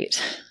had to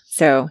wait.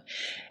 So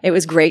it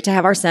was great to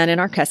have our son in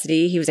our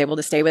custody. He was able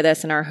to stay with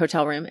us in our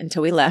hotel room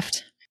until we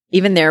left.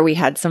 Even there, we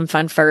had some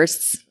fun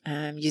firsts,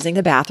 using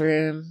the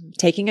bathroom,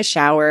 taking a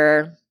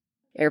shower,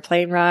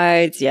 airplane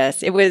rides.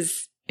 Yes, it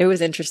was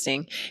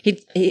interesting.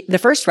 The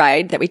first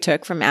ride that we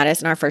took from Addis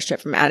and our first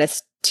trip from from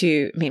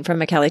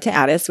McKelly to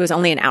Addis was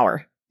only an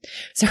hour.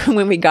 So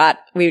when we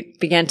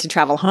began to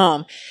travel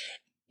home,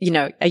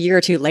 a year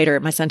or 2 later,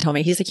 my son told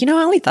me, he's like, I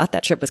only thought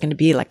that trip was going to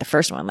be like the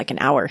first one, like an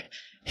hour.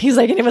 He's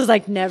like, and it was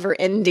like never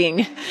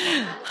ending.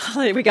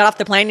 We got off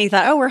the plane and he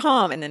thought, "Oh, we're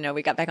home." And then no,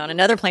 we got back on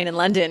another plane in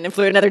London and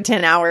flew another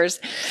 10 hours.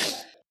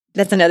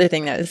 That's another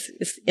thing that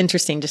is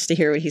interesting just to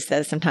hear what he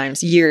says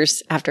sometimes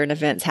years after an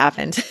event's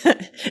happened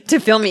to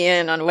fill me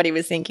in on what he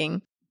was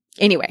thinking.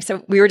 Anyway,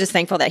 so we were just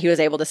thankful that he was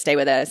able to stay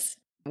with us.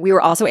 We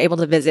were also able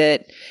to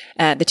visit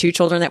the 2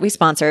 children that we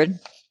sponsored.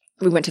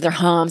 We went to their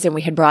homes and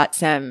we had brought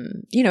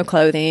some,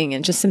 clothing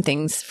and just some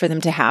things for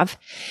them to have.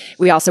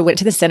 We also went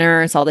to the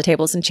center, saw the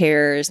tables and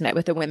chairs, met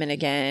with the women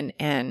again,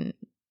 and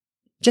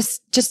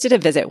just did a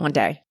visit one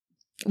day.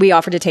 We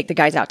offered to take the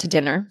guys out to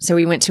dinner. So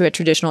we went to a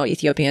traditional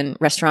Ethiopian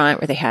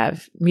restaurant where they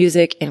have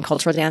music and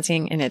cultural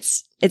dancing, and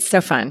it's so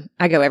fun.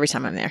 I go every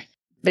time I'm there.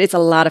 But it's a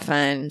lot of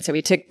fun. So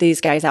we took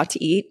these guys out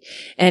to eat,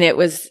 and it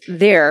was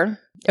there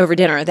over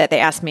dinner that they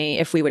asked me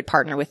if we would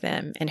partner with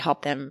them and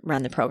help them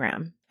run the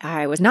program.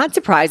 I was not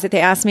surprised that they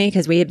asked me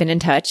because we had been in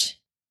touch.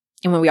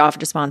 And when we offered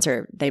to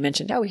sponsor, they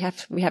mentioned, "Oh, we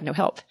have no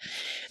help."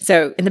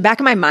 So in the back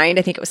of my mind,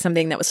 I think it was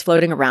something that was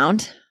floating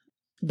around,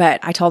 but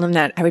I told them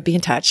that I would be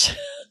in touch.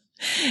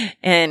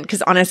 And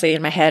because honestly,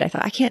 in my head, I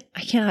thought,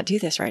 I cannot do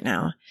this right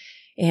now.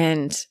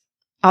 And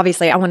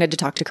obviously I wanted to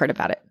talk to Kurt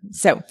about it.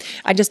 So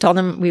I just told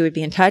them we would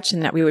be in touch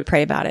and that we would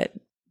pray about it.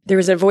 there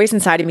was a voice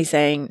inside of me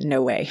saying,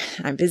 no way.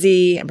 I'm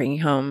busy. I'm bringing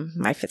home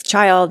my 5th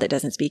child that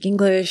doesn't speak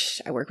English.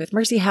 I work with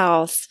Mercy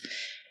House.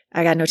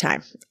 I got no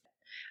time.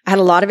 I had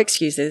a lot of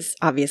excuses,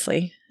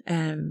 obviously.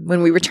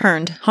 When we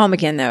returned home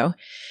again, though,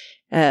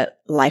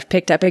 life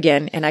picked up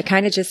again, and I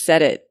kind of just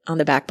set it on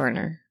the back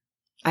burner.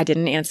 I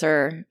didn't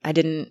answer.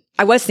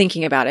 I was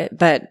thinking about it,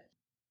 but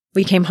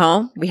we came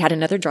home. We had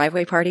another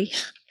driveway party.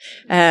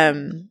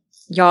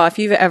 Y'all, if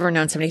you've ever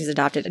known somebody who's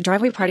adopted,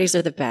 driveway parties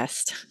are the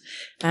best.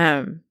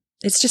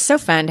 It's just so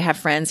fun to have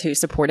friends who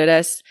supported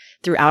us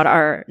throughout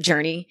our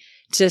journey,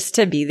 just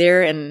to be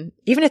there. And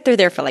even if they're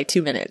there for like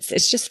 2 minutes,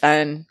 it's just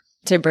fun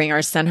to bring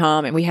our son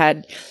home.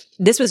 And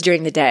this was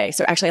during the day.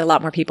 So actually a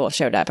lot more people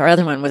showed up. Our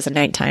other one was a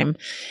nighttime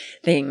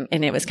thing,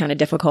 and it was kind of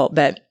difficult,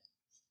 but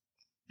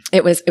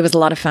it was a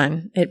lot of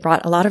fun. It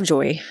brought a lot of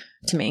joy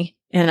to me,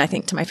 and I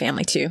think to my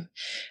family too.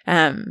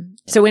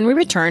 So when we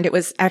returned, it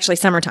was actually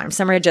summertime.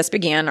 Summer had just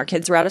began. Our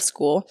kids were out of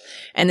school,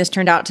 and this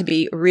turned out to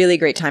be really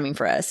great timing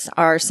for us.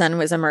 Our son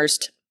was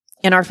immersed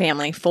in our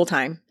family full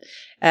time,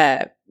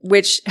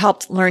 which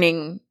helped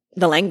learning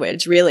the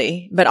language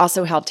really, but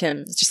also helped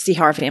him just see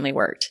how our family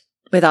worked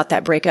without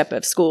that breakup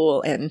of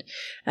school, and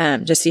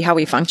just see how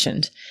we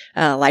functioned.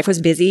 Life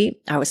was busy.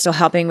 I was still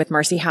helping with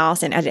Mercy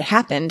House, and as it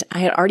happened, I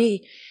had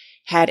already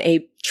had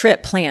a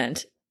trip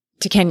planned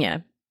to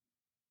Kenya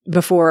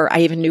before I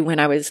even knew when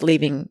I was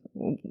leaving,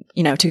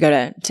 to go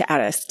to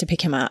Addis to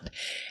pick him up.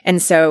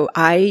 And so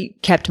I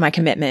kept my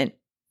commitment,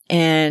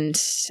 and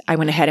I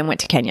went ahead and went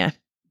to Kenya.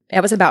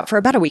 It was for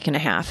about a week and a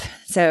half.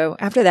 So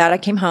after that, I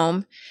came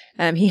home.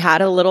 He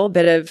had a little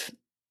bit of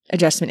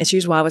adjustment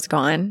issues while I was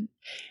gone.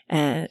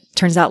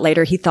 Turns out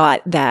later, he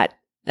thought that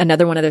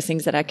another one of those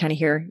things that I kind of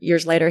hear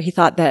years later, he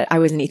thought that I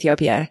was in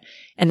Ethiopia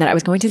and that I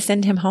was going to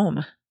send him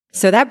home.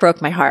 So that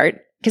broke my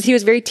heart, because he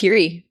was very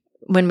teary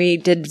when we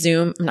did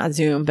not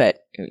Zoom,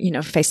 but,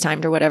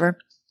 FaceTimed or whatever.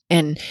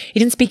 And he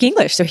didn't speak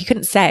English, so he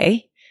couldn't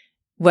say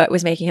what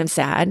was making him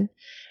sad.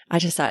 I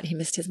just thought he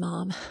missed his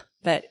mom,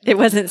 but it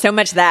wasn't so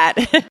much that.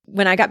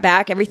 When I got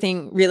back,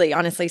 everything really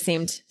honestly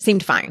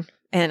seemed fine.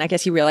 And I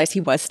guess he realized he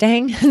was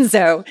staying. And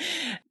so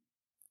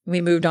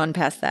we moved on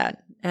past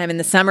that. In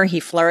the summer,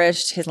 he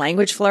flourished, his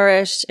language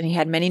flourished, and he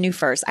had many new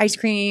firsts: ice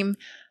cream,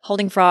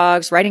 holding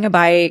frogs, riding a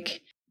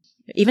bike,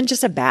 even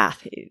just a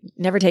bath.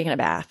 Never taken a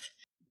bath.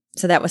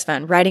 So that was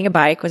fun. Riding a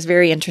bike was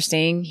very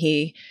interesting.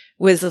 He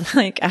was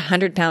like a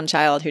 100-pound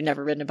child who'd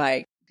never ridden a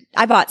bike.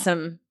 I bought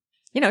some,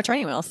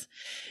 training wheels,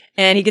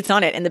 and he gets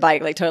on it and the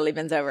bike like totally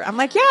bends over. I'm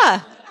like,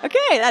 yeah,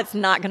 okay, that's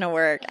not going to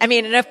work.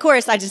 And of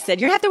course I just said,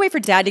 you're going to have to wait for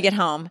Dad to get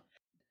home.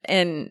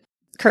 And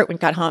Kurt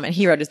got home and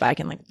he rode his bike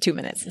in like 2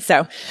 minutes.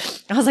 So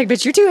I was like,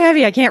 but you're too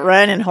heavy. I can't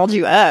run and hold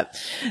you up.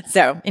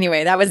 So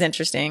anyway, that was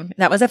interesting.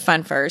 That was a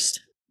fun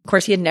first. Of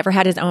course, he had never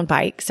had his own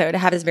bike. So to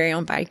have his very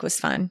own bike was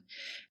fun.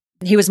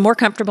 He was more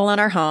comfortable in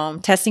our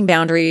home, testing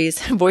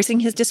boundaries, voicing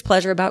his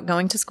displeasure about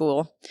going to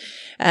school.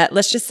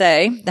 Let's just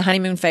say the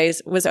honeymoon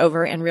phase was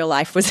over and real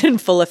life was in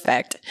full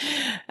effect.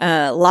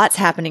 Lots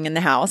happening in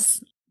the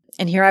house.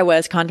 And here I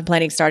was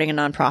contemplating starting a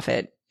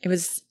nonprofit.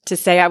 To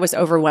say I was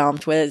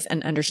overwhelmed was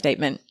an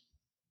understatement.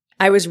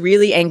 I was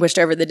really anguished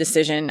over the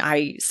decision.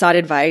 I sought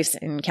advice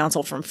and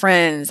counsel from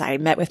friends. I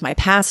met with my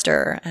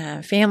pastor,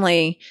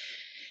 family.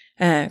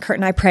 Kurt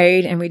and I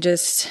prayed, and we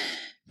just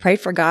prayed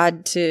for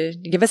God to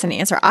give us an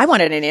answer. I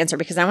wanted an answer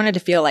because I wanted to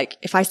feel like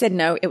if I said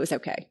no, it was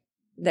okay,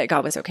 that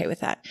God was okay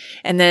with that.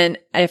 And then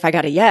if I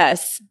got a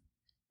yes,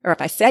 or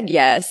if I said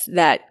yes,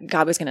 that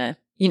God was going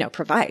to,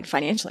 provide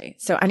financially.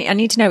 So I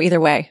need to know either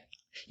way,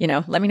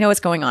 let me know what's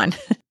going on.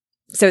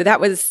 So it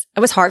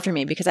was hard for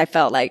me because I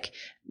felt like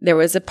there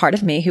was a part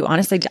of me who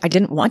honestly, I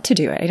didn't want to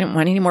do it. I didn't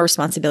want any more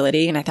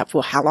responsibility. And I thought,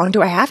 well, how long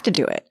do I have to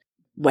do it?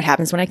 What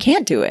happens when I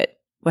can't do it?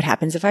 What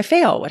happens if I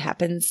fail? What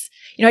happens?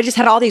 I just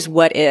had all these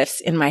what ifs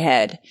in my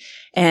head,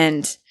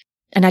 and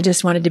I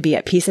just wanted to be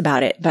at peace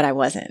about it, but I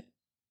wasn't.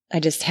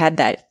 I just had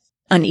that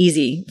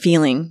uneasy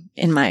feeling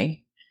in my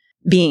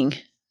being.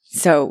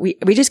 So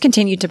we just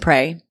continued to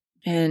pray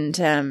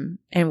and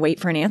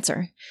wait for an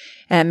answer.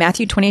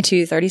 Matthew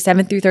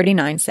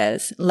 22:37-39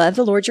 says, "Love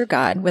the Lord your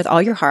God with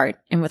all your heart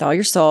and with all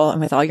your soul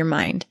and with all your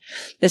mind.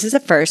 This is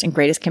the first and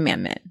greatest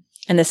commandment.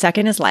 And the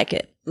second is like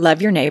it.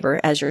 Love your neighbor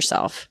as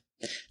yourself."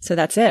 So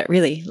that's it,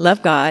 really.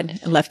 Love God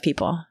and love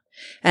people.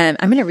 I'm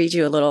going to read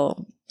you a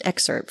little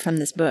excerpt from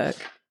this book.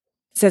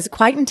 It says,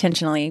 quite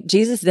intentionally,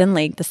 Jesus then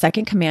linked the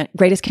second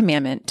greatest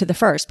commandment to the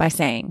first by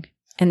saying,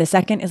 "And the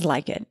second is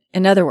like it."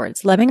 In other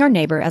words, loving our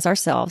neighbor as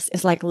ourselves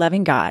is like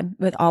loving God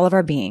with all of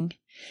our being.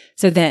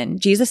 So then,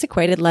 Jesus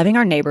equated loving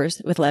our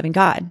neighbors with loving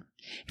God.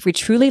 If we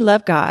truly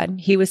love God,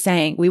 he was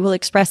saying we will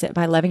express it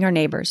by loving our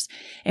neighbors.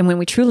 And when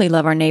we truly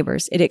love our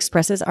neighbors, it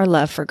expresses our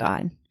love for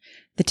God.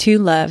 The two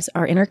loves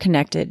are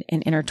interconnected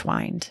and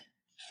intertwined.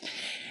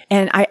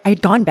 And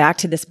I'd gone back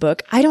to this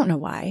book. I don't know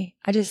why.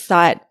 I just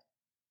thought,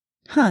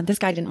 this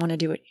guy didn't want to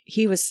do what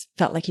he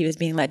felt like he was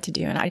being led to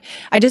do. And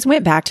I just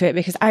went back to it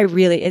because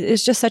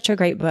it's just such a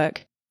great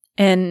book.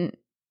 And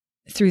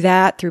through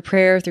that, through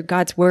prayer, through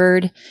God's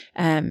word,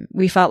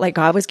 we felt like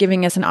God was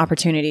giving us an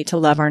opportunity to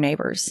love our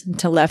neighbors,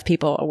 to love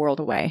people a world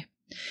away.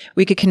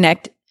 We could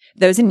connect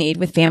those in need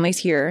with families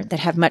here that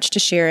have much to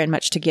share and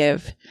much to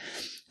give.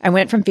 I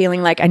went from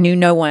feeling like I knew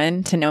no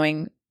one to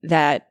knowing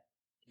that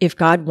if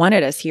God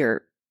wanted us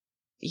here,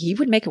 he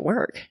would make it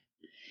work.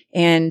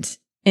 And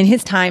in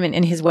his time and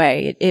in his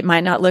way, it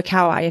might not look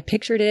how I had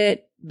pictured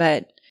it,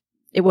 but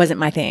it wasn't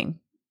my thing.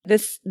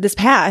 This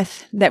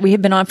path that we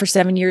have been on for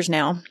 7 years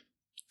now,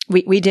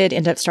 we did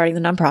end up starting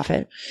the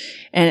nonprofit,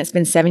 and it's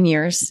been 7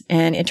 years.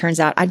 And it turns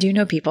out I do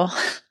know people.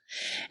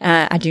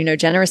 I do know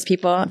generous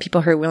people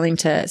who are willing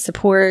to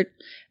support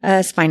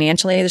us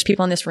financially. There's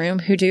people in this room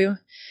who do.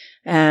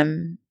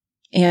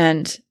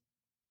 And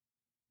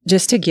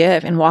just to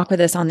give and walk with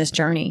us on this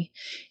journey.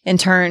 In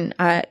turn,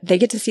 they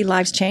get to see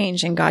lives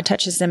change, and God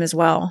touches them as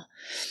well.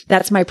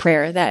 That's my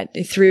prayer, that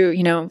through,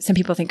 some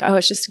people think, oh,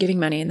 it's just giving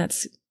money, and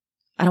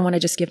I don't want to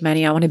just give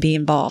money. I want to be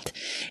involved.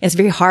 It's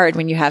very hard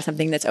when you have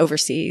something that's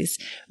overseas,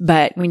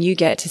 but when you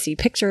get to see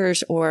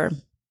pictures or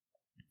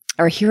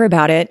hear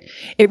about it,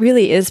 it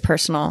really is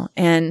personal.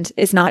 And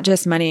it's not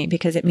just money,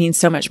 because it means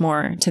so much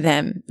more to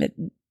them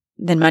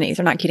than money.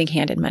 They're not getting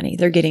handed money.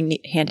 They're getting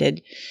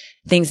handed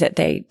things that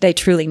they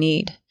truly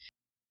need.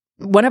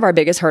 One of our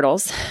biggest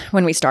hurdles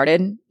when we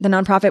started the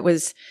nonprofit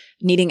was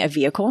needing a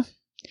vehicle.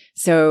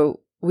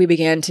 So we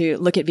began to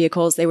look at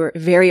vehicles. They were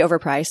very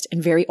overpriced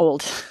and very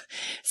old.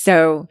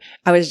 So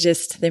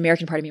the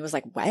American part of me was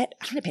like, what?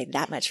 I'm going to pay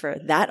that much for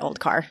that old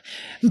car.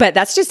 But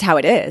that's just how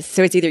it is.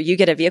 So it's either you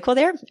get a vehicle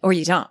there or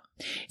you don't.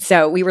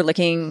 So we were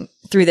looking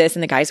through this,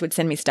 and the guys would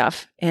send me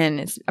stuff.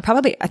 And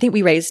I think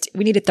we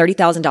needed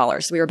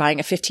 $30,000. We were buying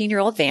a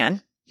 15-year-old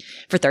van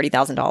for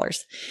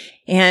 $30,000.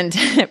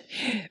 And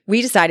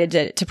we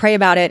decided to pray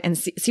about it and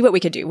see what we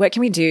could do. What can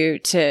we do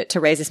to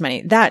raise this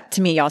money? That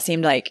to me, y'all,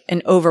 seemed like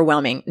an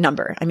overwhelming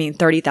number. I mean,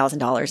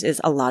 $30,000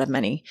 is a lot of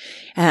money.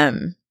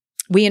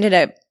 We ended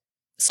up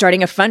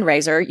starting a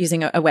fundraiser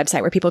using a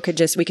website where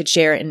we could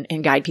share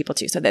and guide people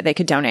to, so that they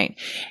could donate.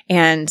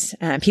 And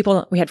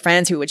we had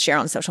friends who would share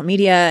on social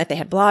media. If they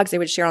had blogs, they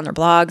would share on their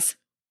blogs.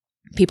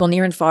 People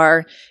near and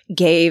far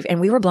gave,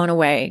 and we were blown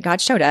away. God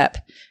showed up.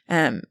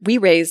 We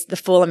raised the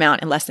full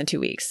amount in less than 2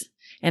 weeks.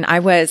 And I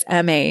was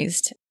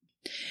amazed.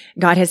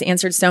 God has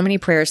answered so many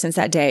prayers since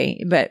that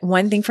day. But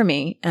one thing for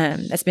me,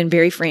 that's been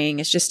very freeing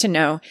is just to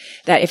know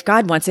that if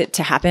God wants it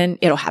to happen,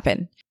 it'll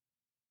happen.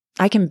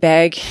 I can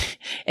beg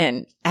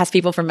and ask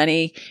people for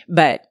money,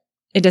 but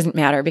it doesn't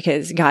matter,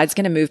 because God's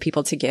going to move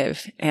people to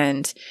give,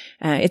 and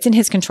it's in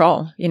his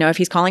control. If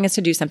he's calling us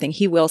to do something,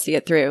 he will see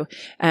it through.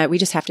 We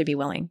just have to be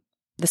willing.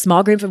 The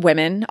small group of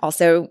women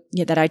also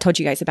that I told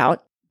you guys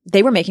about,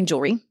 they were making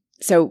jewelry.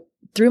 So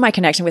through my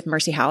connection with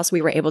Mercy House,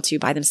 we were able to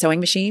buy them sewing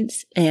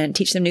machines and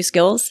teach them new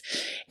skills.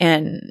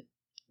 And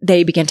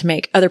they began to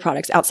make other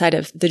products outside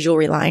of the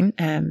jewelry line.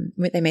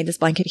 They made this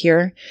blanket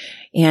here.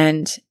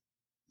 And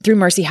through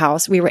Mercy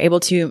House, we were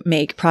able to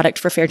make product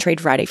for Fair Trade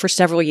Friday for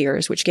several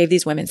years, which gave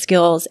these women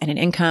skills and an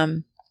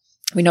income.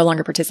 We no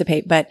longer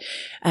participate, but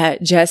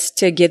just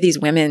to give these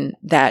women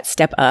that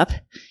step up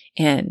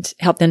and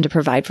help them to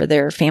provide for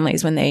their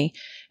families when they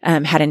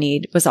had a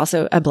need was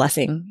also a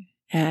blessing.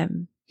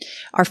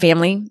 Our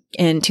family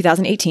in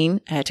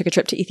 2018 took a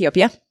trip to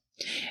Ethiopia.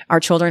 Our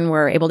children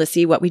were able to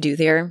see what we do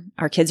there.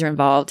 Our kids are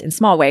involved in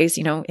small ways.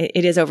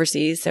 It is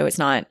overseas, so it's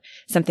not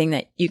something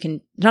that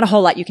not a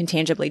whole lot you can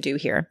tangibly do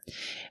here.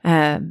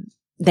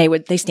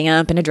 They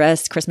stamp and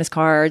address Christmas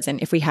cards,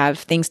 and if we have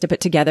things to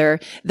put together,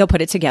 they'll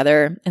put it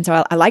together. And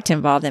so I like to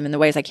involve them in the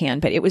ways I can,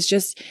 but it was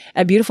just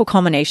a beautiful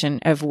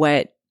culmination of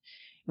what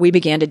we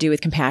began to do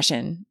with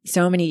Compassion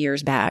so many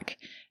years back.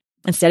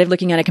 Instead of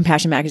looking at a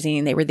Compassion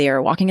magazine, they were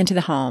there walking into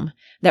the home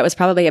that was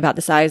probably about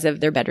the size of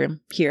their bedroom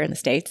here in the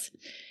States.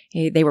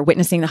 They were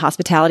witnessing the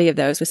hospitality of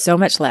those with so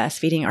much less,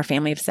 feeding our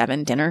family of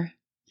 7 dinner,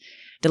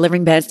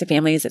 delivering beds to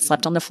families that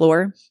slept on the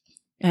floor.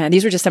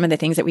 These were just some of the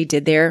things that we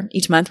did there.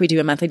 Each month we do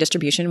a monthly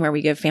distribution where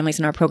we give families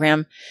in our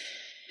program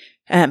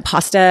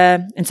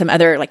pasta and some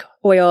other like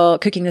oil,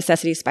 cooking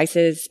necessities,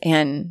 spices,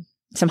 and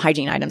some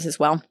hygiene items as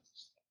well.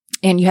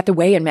 And you have to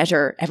weigh and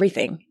measure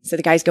everything. So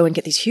the guys go and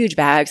get these huge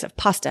bags of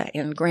pasta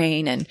and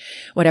grain and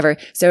whatever.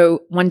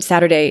 So one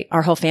Saturday,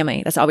 our whole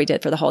family, that's all we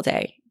did for the whole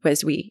day,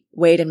 was we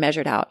weighed and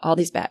measured out all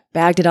these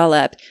bagged it all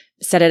up,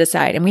 set it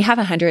aside. And we have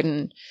I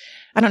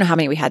don't know how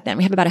many we had then.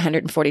 We have about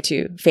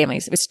 142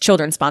 families. It was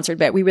children sponsored,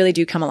 but we really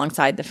do come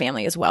alongside the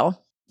family as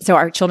well. So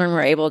our children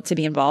were able to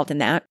be involved in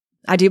that.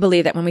 I do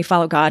believe that when we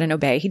follow God and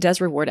obey, he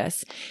does reward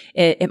us.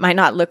 It might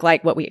not look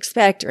like what we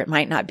expect, or it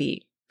might not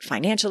be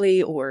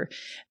financially or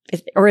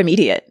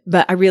immediate,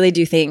 but I really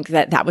do think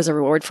that was a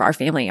reward for our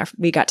family.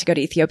 We got to go to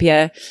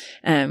Ethiopia.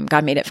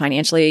 God made it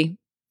financially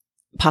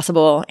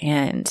possible,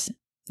 and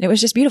it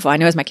was just beautiful. I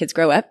know as my kids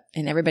grow up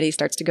and everybody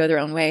starts to go their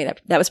own way,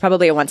 that was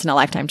probably a once in a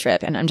lifetime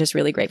trip, and I'm just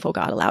really grateful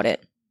God allowed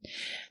it.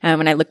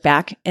 When I look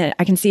back,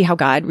 I can see how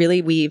God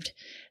really weaved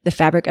the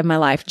fabric of my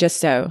life just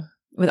so,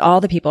 with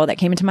all the people that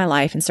came into my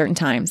life in certain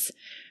times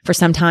for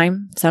some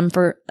time, some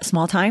for a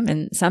small time,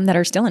 and some that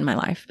are still in my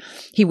life.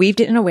 He weaved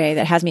it in a way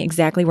that has me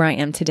exactly where I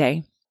am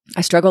today.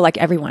 I struggle like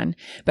everyone,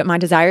 but my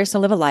desire is to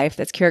live a life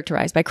that's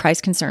characterized by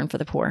Christ's concern for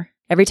the poor.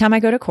 Every time I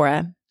go to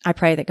Korah, I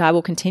pray that God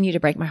will continue to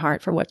break my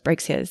heart for what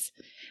breaks his.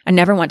 I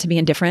never want to be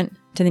indifferent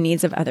to the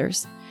needs of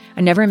others.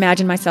 I never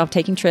imagine myself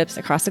taking trips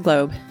across the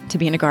globe to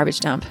be in a garbage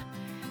dump.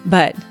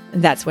 But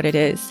that's what it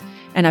is.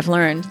 And I've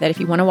learned that if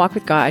you want to walk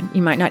with God,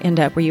 you might not end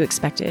up where you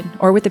expected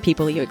or with the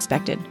people you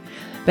expected.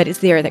 But it's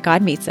there that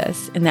God meets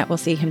us and that we'll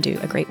see him do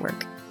a great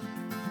work.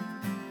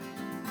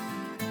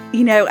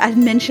 You know, I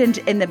mentioned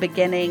in the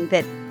beginning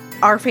that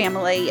our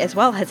family as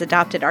well has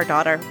adopted our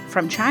daughter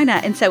from China.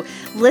 And so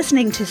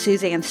listening to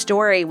Suzanne's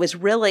story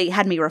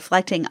had me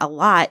reflecting a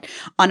lot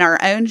on our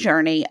own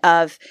journey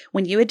of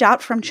when you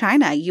adopt from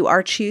China, you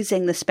are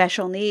choosing the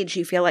special needs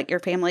you feel like your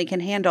family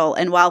can handle.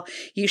 And while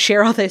you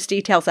share all those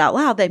details out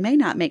loud, they may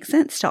not make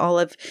sense to all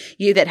of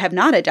you that have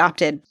not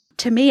adopted.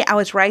 To me, I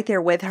was right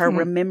there with her,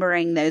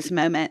 remembering those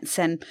moments.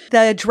 And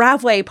the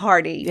driveway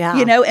party,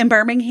 you know, in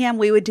Birmingham,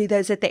 we would do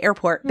those at the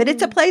airport. But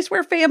it's a place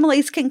where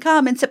families can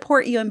come and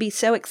support you and be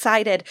so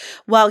excited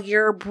while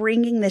you're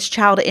bringing this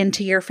child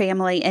into your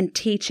family and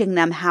teaching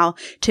them how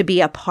to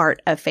be a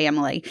part of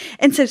family.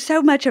 And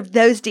so much of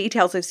those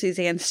details of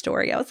Suzanne's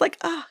story, I was like,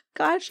 oh,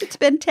 gosh, it's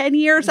been 10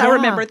 years. I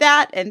remember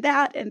that and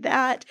that and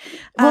that.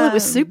 Well, it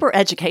was super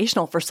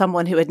educational for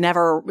someone who had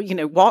never,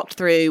 walked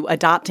through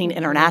adopting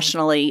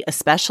internationally,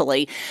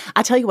 especially.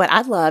 I tell you what,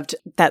 I loved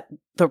that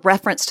the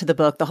reference to the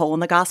book, The Hole in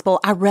the Gospel.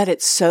 I read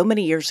it so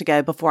many years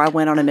ago before I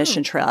went on a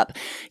mission trip,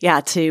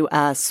 to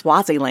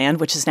Swaziland,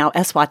 which is now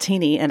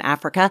Eswatini in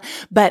Africa.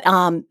 But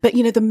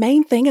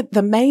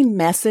the main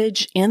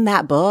message in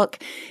that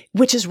book,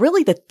 which is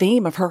really the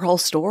theme of her whole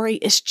story,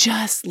 is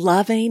just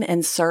loving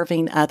and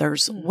serving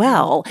others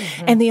well.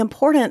 And the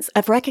importance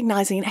of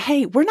recognizing,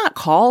 hey, we're not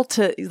called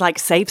to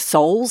save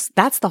souls.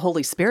 That's the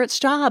Holy Spirit's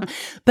job.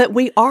 But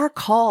we are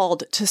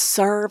called to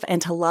serve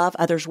and to love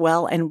others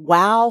well. And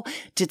wow,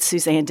 did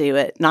Suzanne do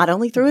it, not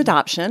only through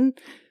adoption,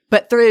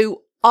 but through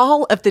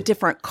all of the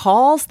different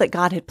calls that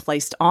God had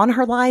placed on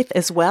her life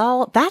as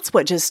well. That's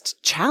what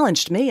just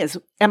challenged me is,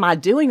 am I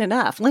doing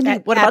enough? Lindy,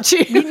 what about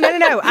you?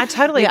 No. I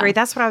totally agree.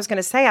 That's what I was going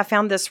to say. I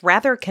found this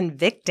rather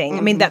convicting.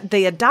 I mean,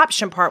 the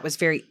adoption part was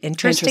very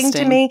interesting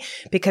to me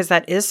because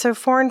that is so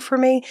foreign for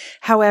me.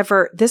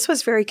 However, this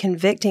was very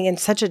convicting and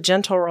such a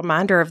gentle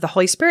reminder of the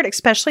Holy Spirit,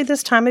 especially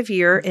this time of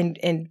year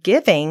in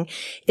giving,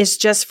 is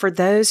just for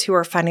those who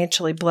are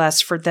financially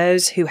blessed, for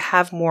those who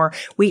have more.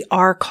 We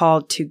are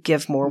called to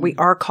give more. We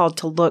are called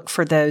to look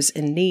for those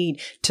in need,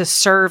 to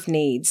serve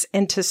needs,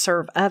 and to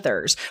serve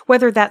others,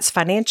 whether that's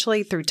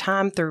financially, through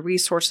time, through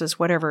resources,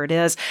 whatever it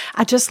is.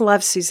 I just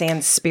love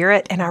Suzanne's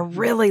spirit, and I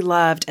really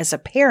loved as a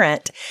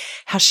parent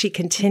how she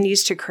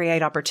continues to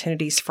create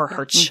opportunities for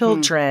her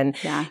children.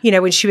 Yeah.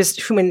 When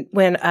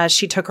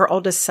she took her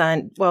oldest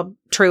son,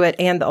 Truett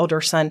and the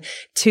older son,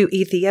 to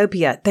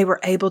Ethiopia, they were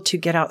able to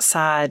get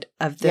outside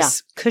of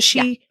this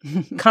cushy,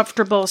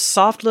 comfortable,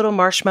 soft little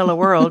marshmallow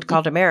world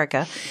called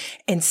America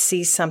and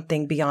see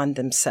something beyond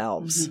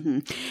themselves.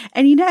 And,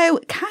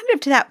 kind of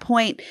to that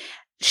point,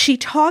 she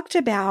talked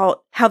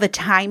about how the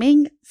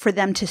timing for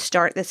them to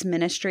start this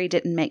ministry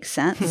didn't make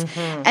sense.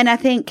 And I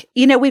think,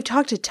 we've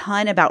talked a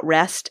ton about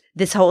rest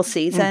this whole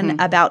season,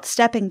 about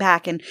stepping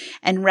back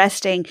and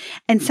resting.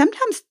 And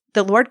sometimes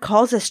the Lord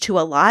calls us to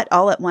a lot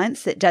all at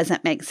once that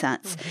doesn't make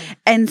sense.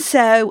 And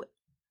so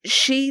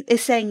she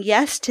is saying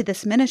yes to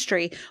this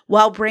ministry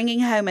while bringing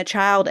home a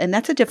child. And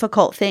that's a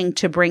difficult thing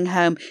to bring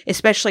home,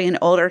 especially an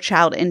older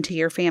child into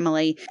your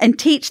family, and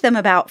teach them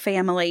about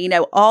family,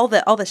 all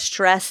the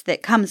stress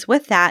that comes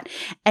with that.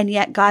 And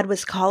yet God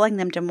was calling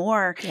them to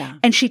more. Yeah.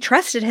 And she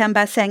trusted him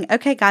by saying,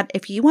 okay, God,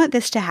 if you want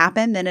this to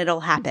happen, then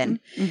it'll happen.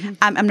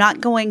 I'm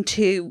not going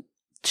to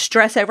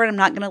stress over it. I'm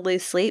not going to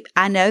lose sleep.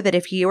 I know that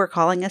if you are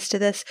calling us to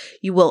this,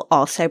 you will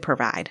also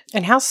provide.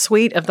 And how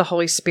sweet of the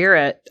Holy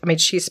Spirit. I mean,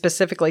 she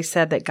specifically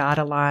said that God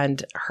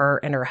aligned her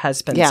and her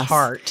husband's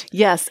heart.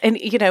 Yes. And,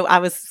 I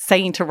was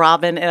saying to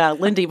Robin and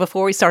Lindy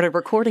before we started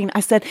recording, I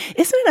said,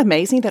 isn't it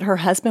amazing that her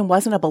husband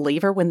wasn't a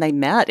believer when they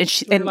met?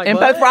 And, and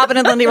both Robin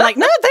and Lindy were like,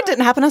 no, that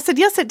didn't happen. I said,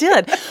 yes, it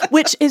did,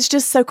 which is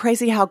just so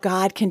crazy how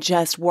God can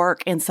just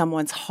work in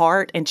someone's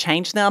heart and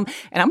change them.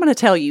 And I'm going to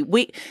tell you,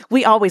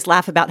 we always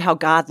laugh about how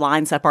God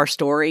lines up our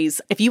stories.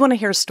 If you want to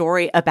hear a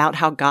story about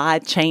how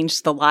God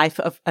changed the life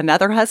of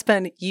another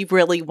husband, you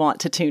really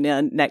want to tune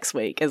in next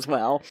week as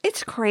well.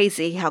 It's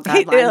crazy how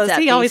God lines up.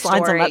 He always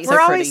lines them up.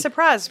 We're always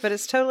surprised, but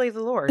it's totally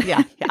the Lord.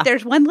 Yeah.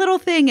 There's one little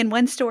thing in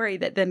one story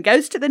that then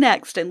goes to the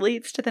next and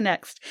leads to the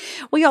next.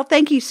 Well, y'all,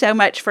 thank you so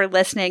much for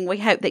listening. We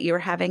hope that you're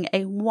having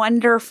a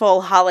wonderful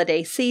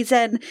holiday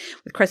season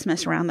with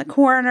Christmas around the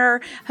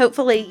corner.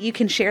 Hopefully you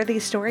can share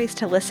these stories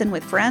to listen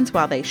with friends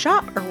while they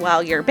shop or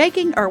while you're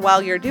baking or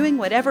while you're doing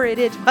whatever it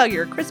is, while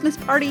you're Christmas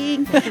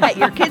partying at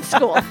your kids'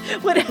 school,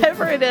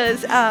 whatever it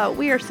is.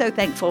 We are so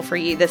thankful for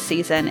you this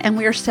season, and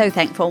we are so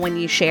thankful when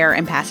you share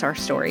and pass our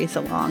stories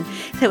along.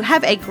 So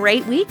have a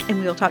great week,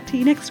 and we'll talk to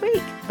you next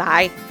week.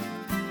 Bye.